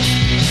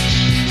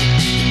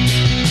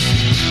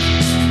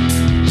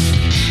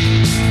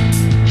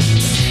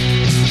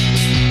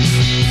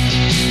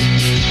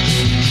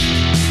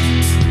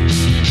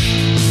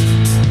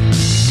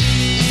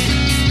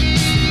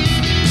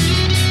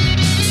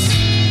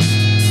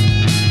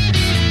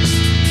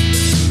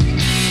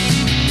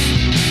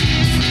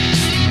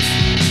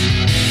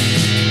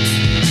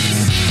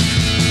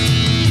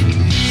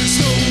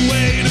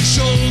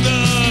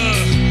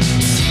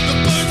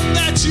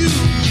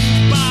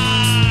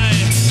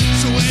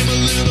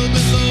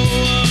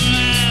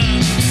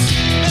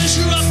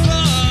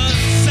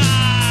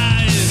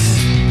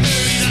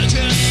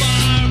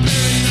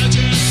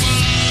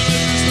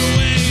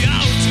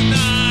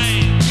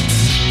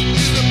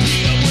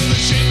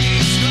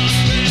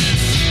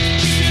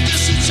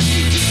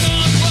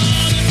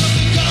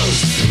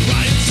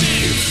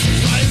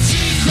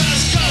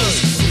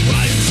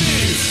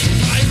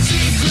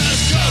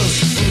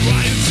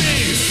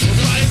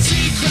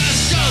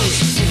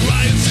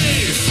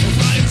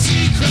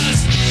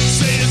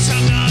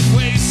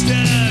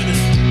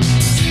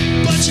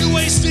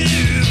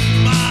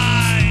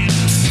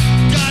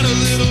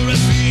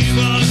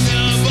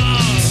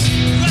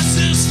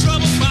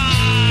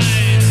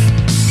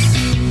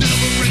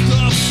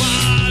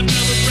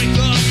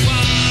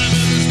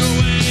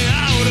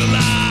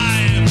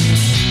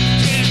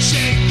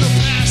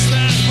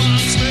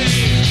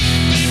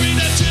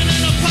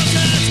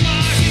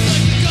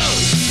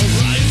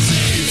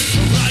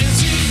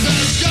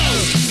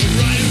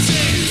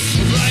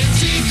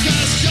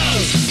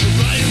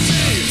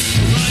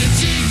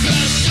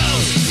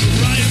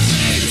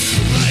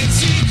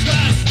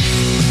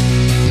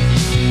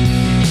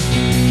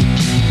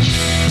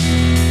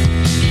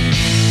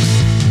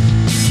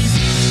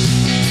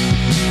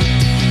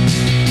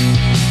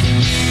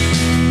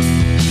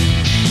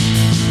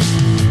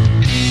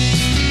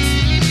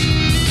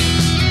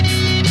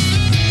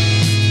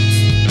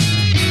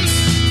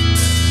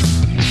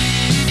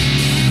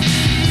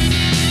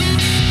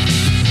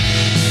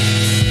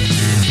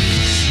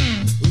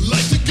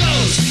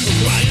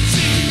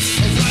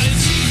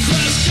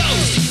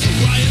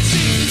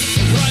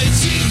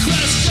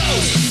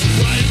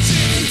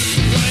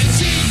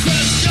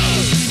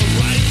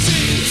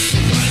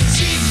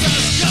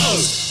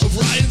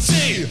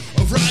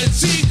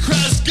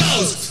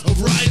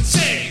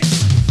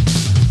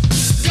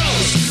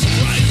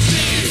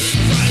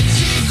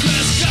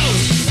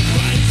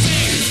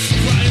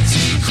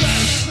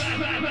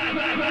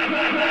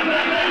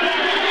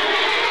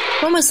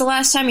 When was the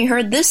last time you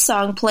heard this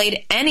song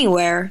played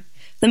anywhere?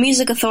 The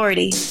Music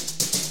Authority. Now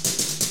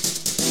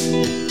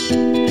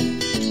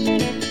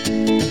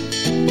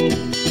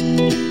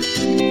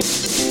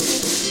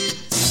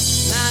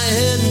you're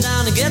heading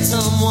down to get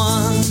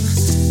someone.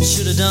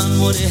 Should have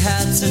done what he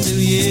had to do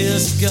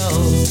years ago.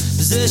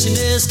 Position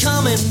is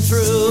coming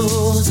through.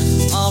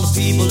 All the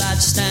people that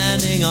you're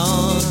standing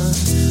on.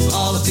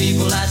 All the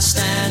people that you're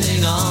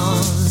standing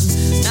on.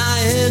 Now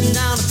you're heading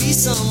down to be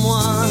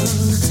someone.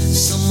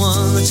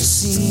 Someone that you've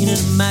seen in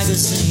a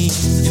magazine.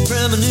 Your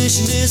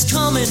premonition is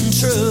coming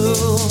true.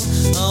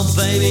 Oh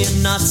baby,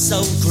 you're not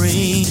so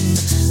green.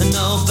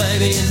 No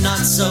baby, you're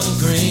not so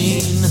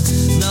green.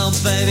 No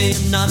baby,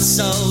 you're not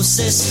so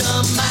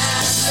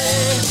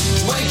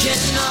systematically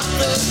waking up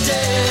the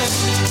dead.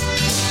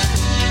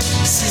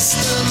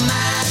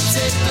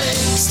 Systematically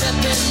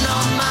stepping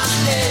on my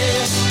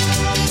head.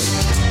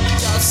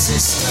 You're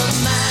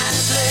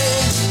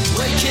systematically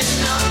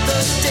waking up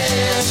the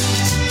dead.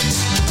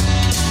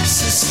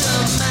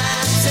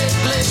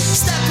 Systematically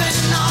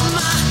stepping on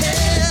my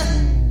head.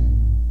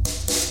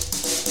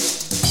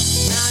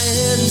 Now you're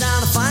heading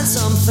down to find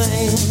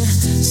something.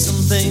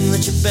 Something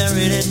that you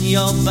buried in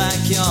your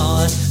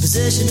backyard.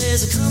 Position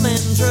is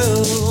coming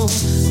through.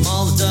 From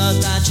all the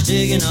dirt that you're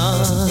digging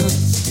up.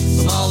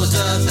 From all the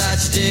dirt that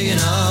you're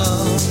digging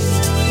up.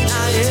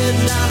 Now you're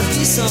heading down to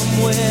be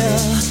somewhere.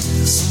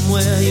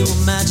 Somewhere you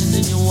imagined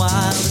in your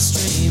wildest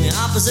dream. Your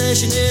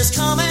opposition is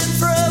coming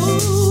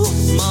through.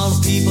 From all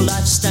the people that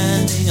you're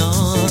standing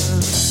on.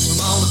 From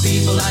all the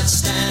people that you're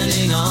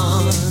standing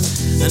on.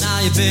 And now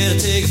you better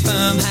take a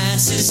firm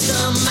hand,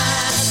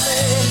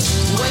 systematically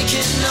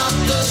waking up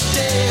the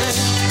dead.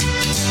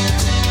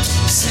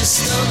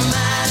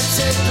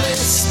 Systematically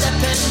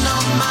stepping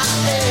on my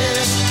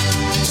head.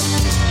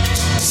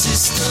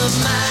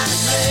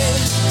 Systematically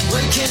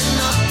waking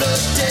up the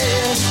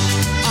dead.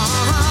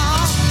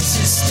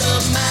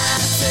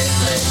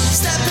 Systematically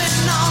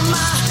stepping on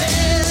my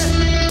head.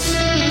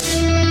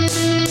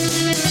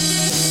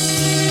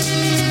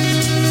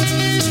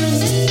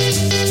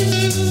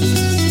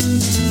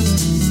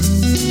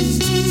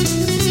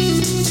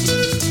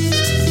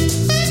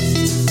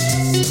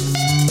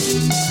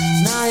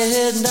 Now you're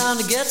heading down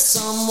to get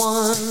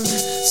someone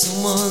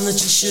that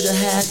you should have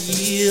had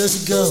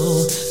years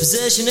ago.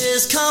 Possession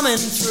is coming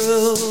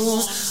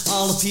through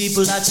all the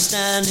people that you're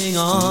standing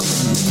on.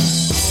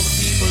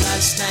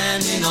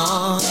 Standing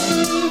on,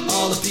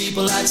 all the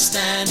people that's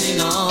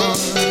standing on.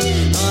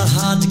 Not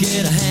hard to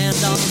get a hand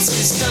on.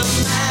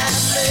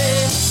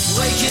 Systematically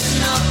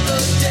waking up the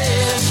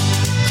dead.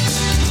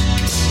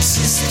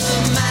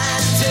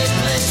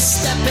 Systematically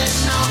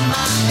stepping on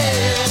my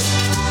head.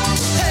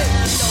 Hey,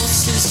 yo,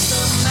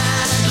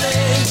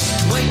 systematically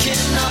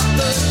waking up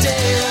the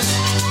dead.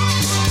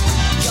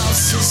 Yo,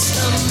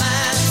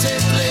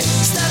 systematically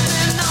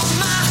stepping on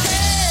my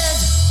head.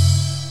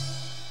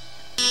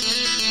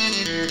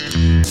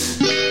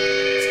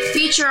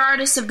 Feature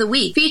Artist of the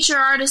Week. Feature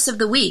Artist of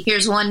the Week.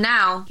 Here's one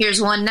now. Here's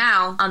one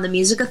now on the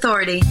Music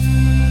Authority.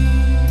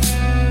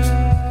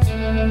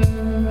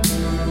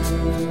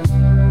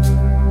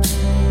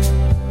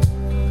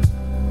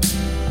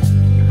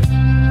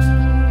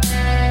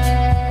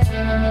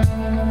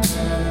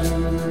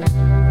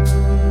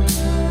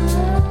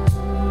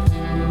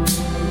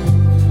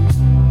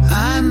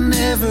 I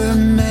never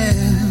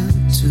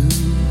meant to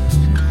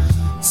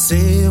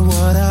say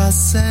what I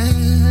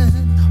said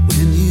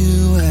when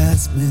you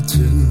asked me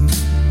to.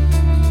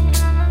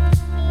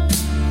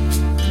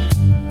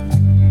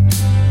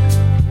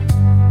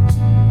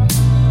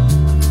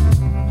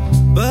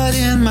 But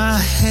in my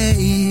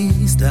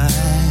haste I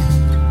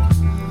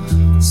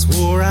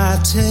swore I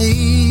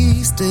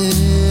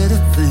tasted a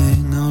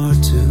thing or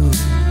two.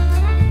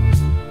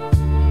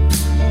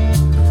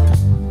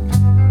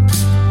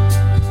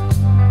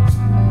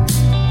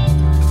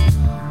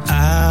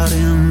 Out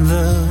in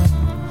the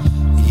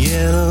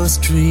yellow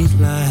street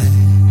light,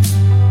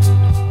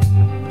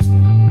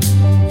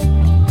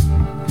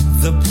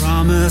 the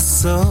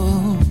promise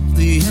of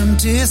the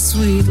empty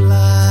sweet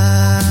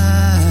life.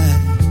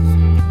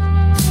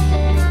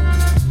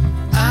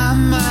 I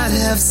might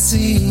have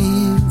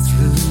seen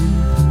through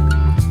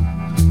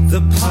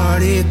the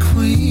party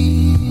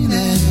queen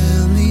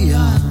and the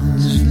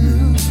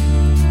ingenue.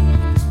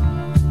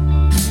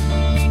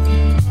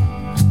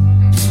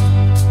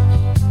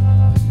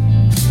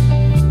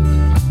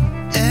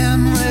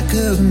 And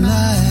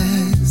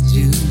recognized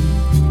you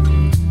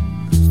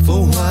for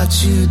what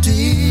you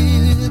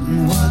did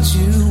and what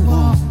you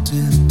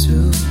wanted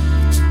to.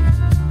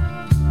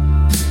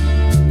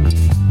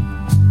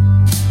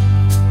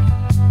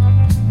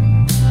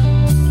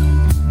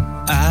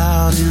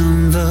 Out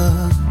in the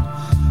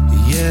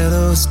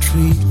yellow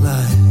street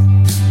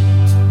light,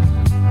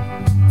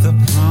 the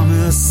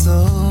promise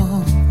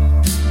of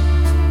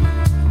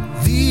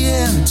the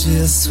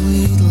empty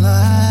sweet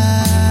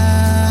life.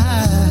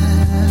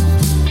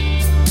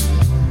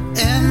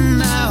 And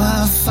now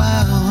I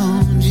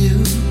found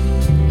you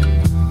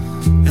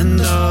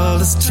and all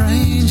the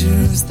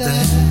strangers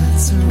that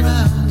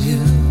surround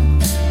you.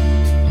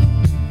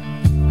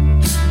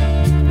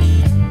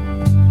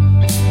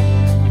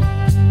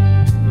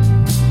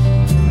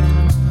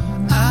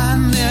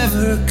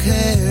 Never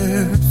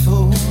cared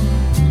for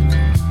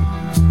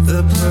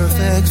the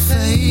perfect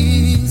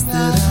face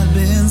that I've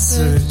been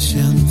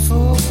searching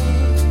for.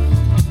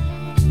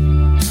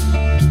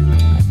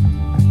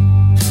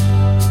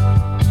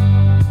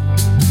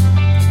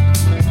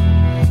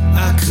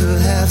 I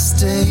could have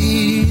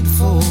stayed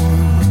for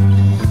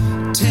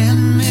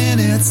 10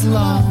 minutes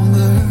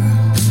longer.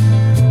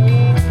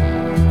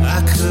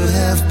 I could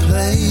have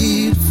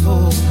played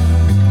for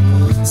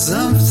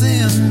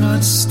something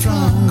much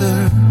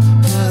stronger,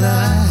 but I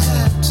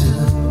had to.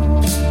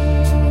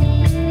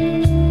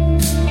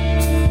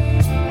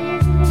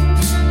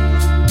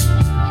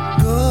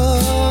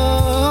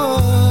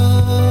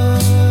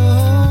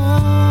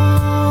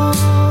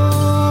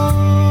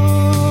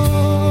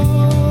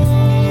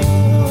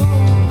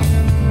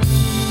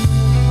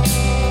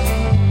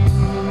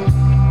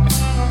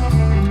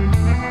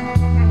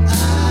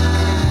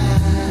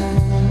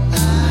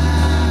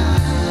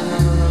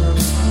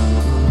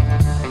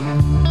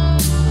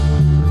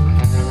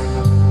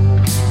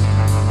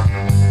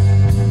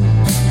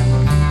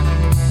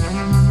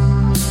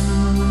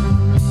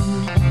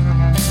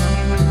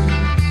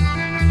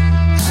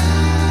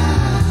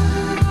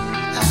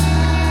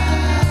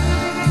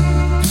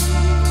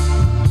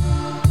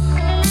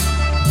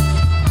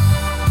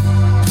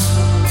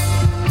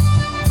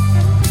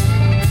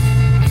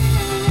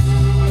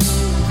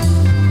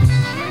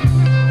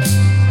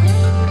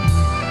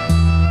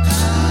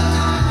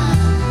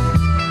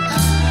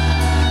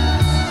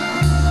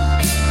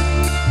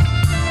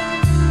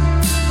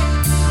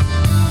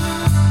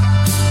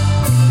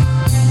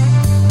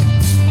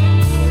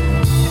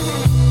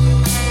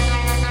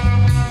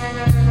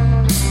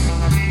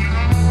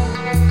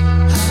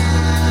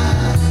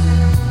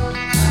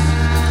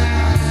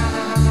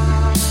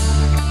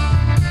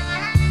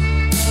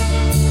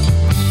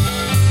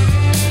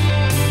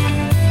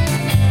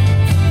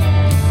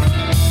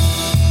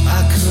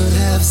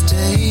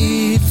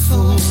 stayed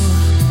for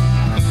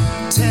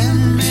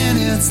 10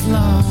 minutes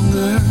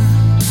longer,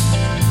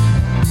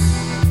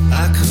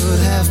 I could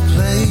have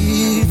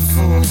played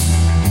for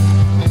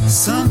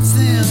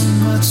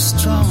something much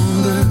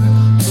stronger,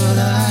 but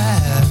I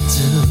had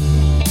to.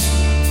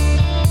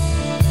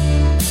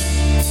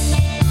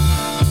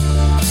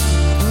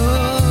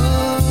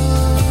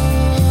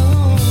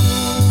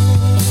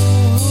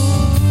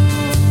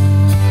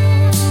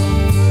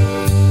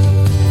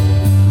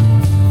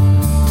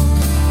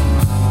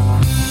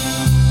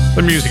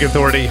 The Music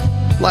Authority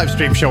live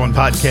stream show and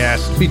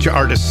podcast feature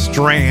artist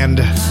Strand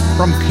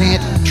from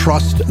Can't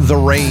Trust the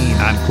Rain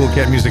on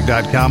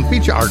coolcatmusic.com.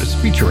 Feature artist,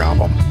 feature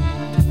album.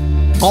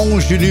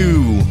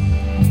 Ingenue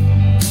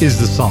is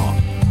the song.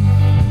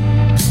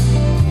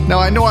 Now,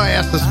 I know I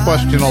asked this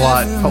question a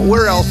lot, but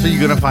where else are you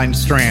going to find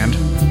Strand?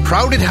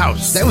 Crowded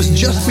House. That was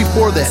just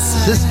before that.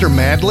 Sister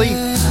Madly.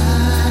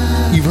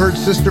 You've heard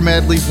Sister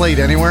Madly played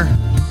anywhere?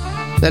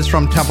 That's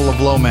from Temple of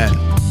Low Men.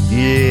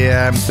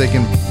 Yeah, I'm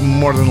thinking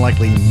more than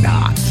likely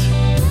not.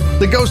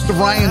 The Ghost of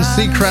Ryan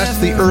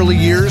Seacrest, The Early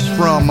Years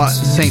from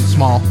St.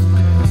 Small.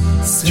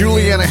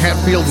 Juliana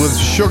Hatfield with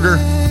Sugar.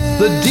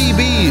 The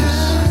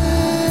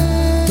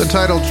DBs, the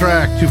title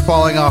track to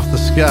Falling Off the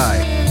Sky.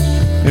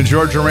 And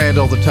Georgia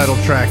Randall, the title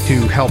track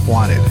to Help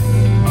Wanted.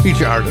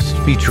 Feature artist,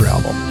 feature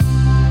album.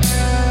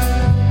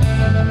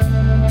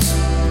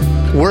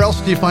 Where else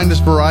do you find this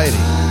variety?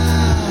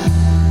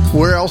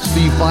 Where else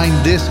do you find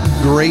this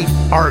great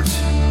art?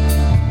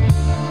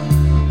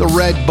 The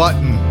Red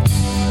Button.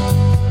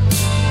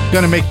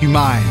 Gonna make you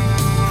mine.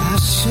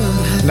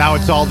 Now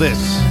it's all this.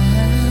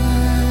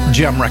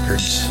 Gem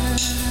Records.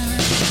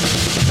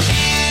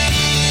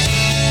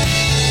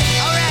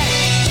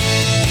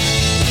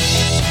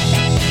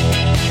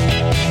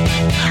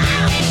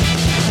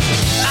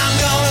 I'm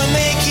gonna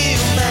make you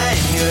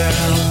mine,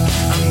 girl.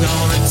 I'm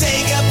gonna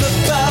take up a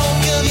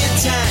bulk of your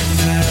time,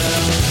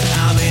 girl.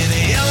 I'll be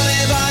the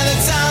only boy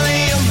that's all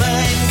in your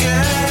mind,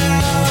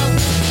 girl.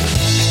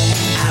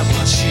 I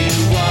watch you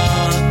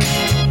walk,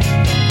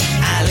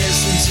 I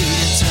listen to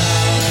you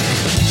talk.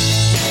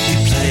 You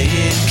play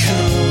it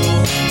cool,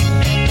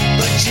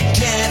 but you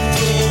can't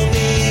fool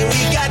me. We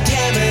got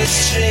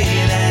chemistry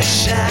that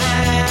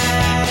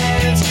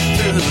shines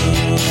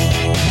through.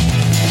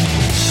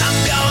 I'm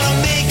gonna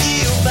make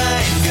you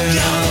mine, girl.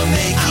 Gonna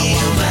make you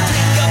mine.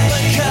 Pick up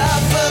a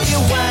cup of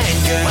your wine,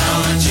 girl.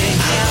 Wanna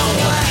drink your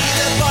wine. Be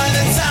the boy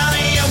that's all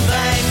in your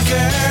mind,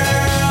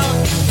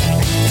 girl.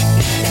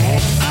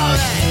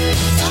 Alright.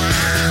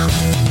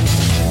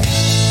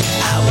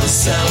 I was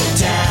so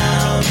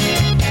down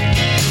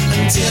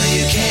until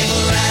you came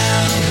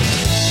around,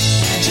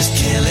 just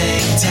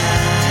killing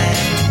time.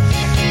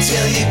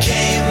 Till you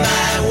came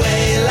my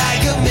way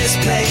like a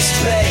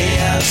misplaced ray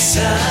of sunshine.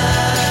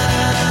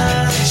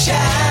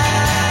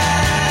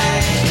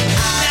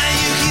 Now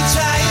you keep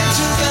trying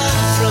to run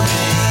from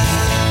me,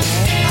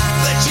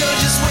 but you're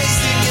just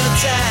wasting your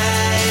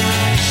time.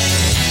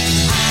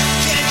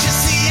 Can't you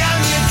see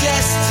I'm your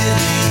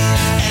destiny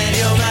and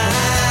you're mine?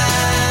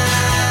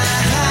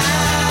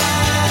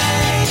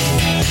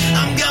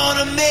 I'm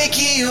gonna make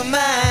you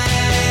mine.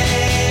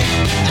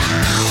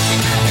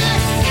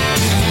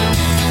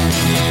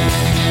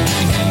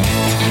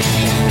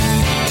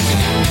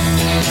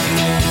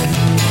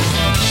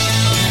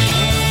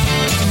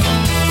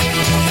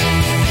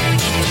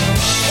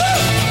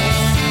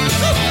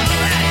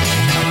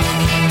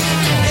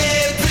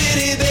 Hey,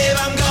 pretty babe,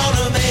 I'm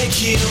gonna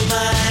make you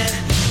mine.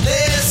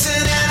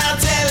 Listen and I'll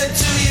tell it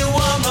to you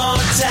one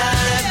more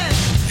time.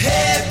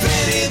 Hey,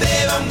 pretty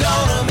babe, I'm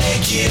gonna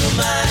make you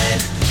mine.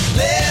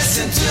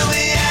 Listen to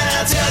me and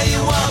I'll tell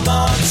you one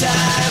more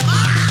time.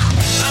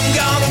 I'm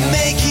gonna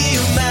make you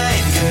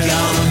mine, girl.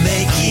 Gonna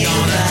make you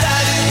mine.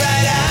 Dive it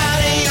right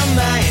out of your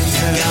mind,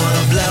 girl.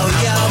 Gonna blow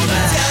your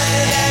mind. Tell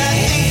you that I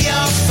think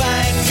you're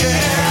fine, girl.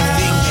 I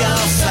think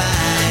you're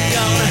fine.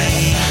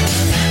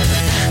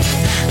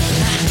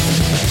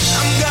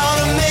 I'm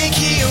gonna make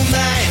you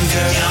mine,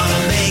 girl.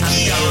 Gonna make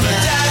you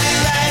mine. Dive it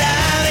right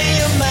out of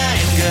your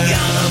mind, girl.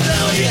 Gonna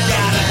blow your mind. You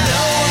gotta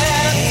know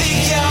that I think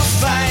you're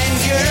fine,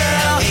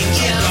 girl. I think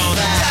you're fine.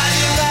 Dive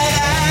it right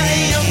out of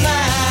your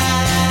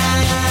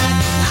mind.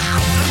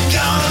 I'm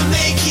gonna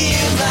make you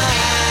mine.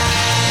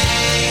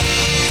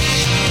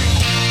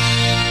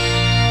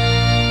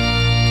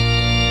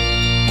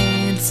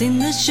 Ants in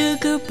the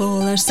sugar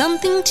bowl are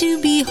something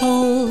to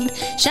behold,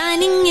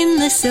 shining in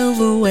the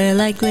silverware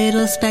like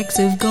little specks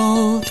of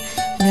gold,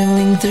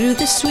 milling through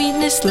the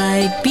sweetness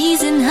like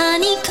bees in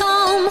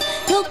honeycomb.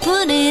 You'll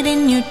put it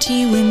in your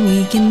tea when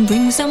we can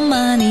bring some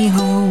money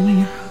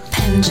home.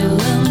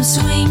 Pendulum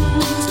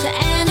swings, the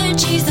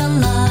energy's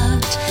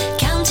unlocked,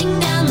 counting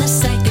down the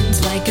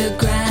seconds like a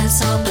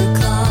grasshopper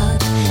clock.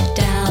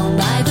 Down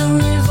by the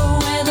river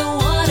where the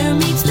water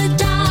meets the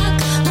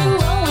dock, we're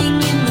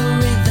rowing in the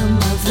rhythm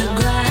of the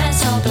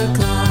grasshopper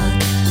clock.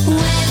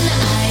 When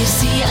I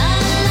see a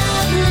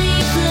lovely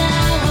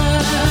flower,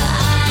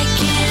 I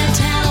can't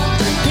help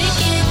but pick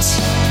it.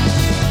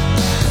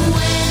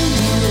 When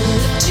you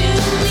look to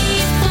me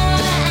for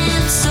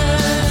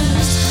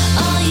answers,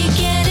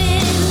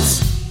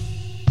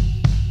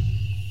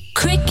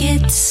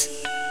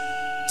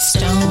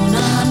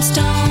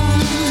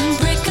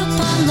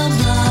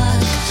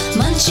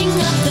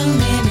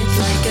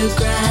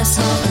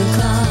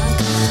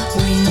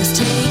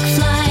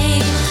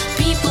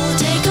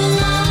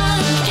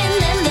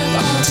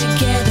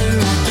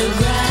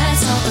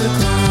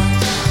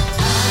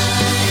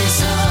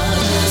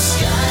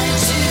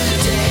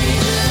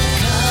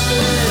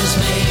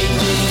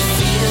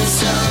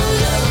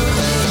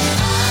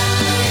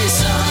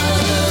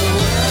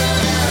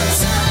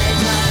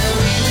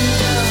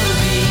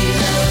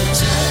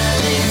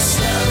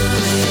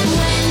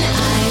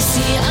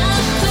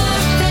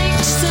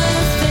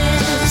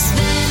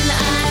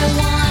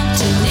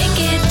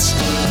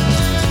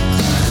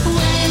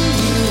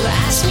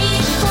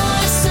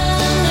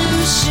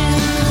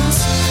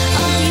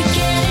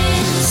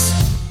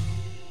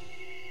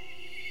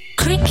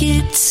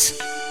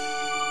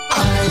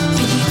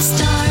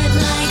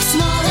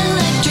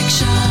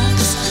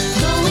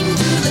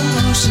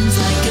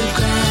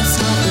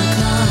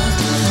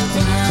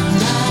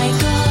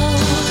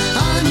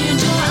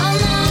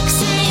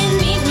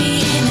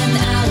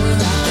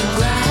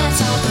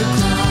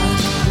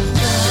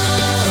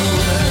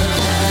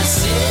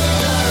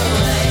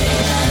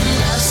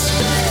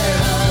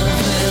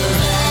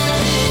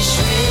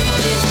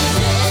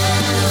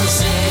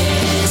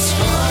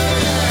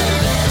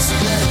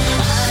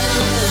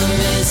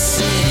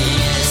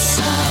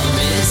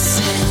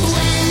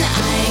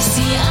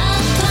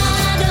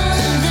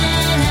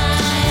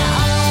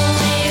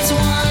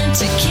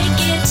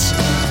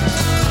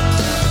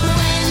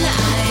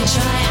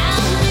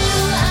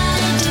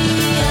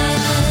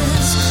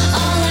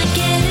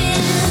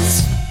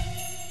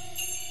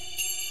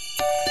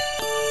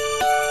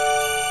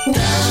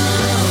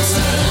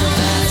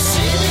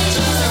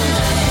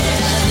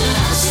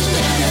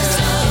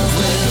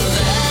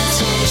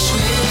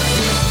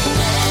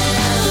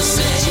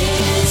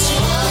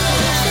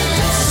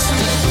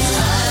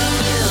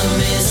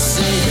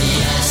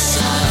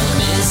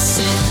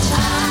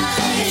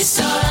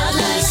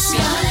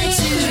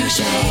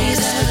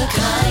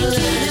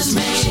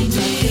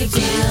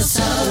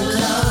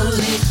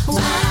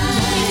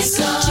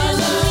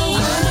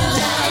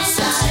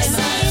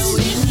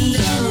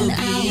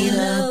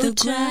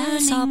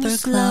 grasshopper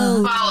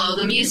clothes. Follow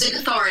the Music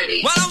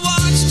Authority. Well, I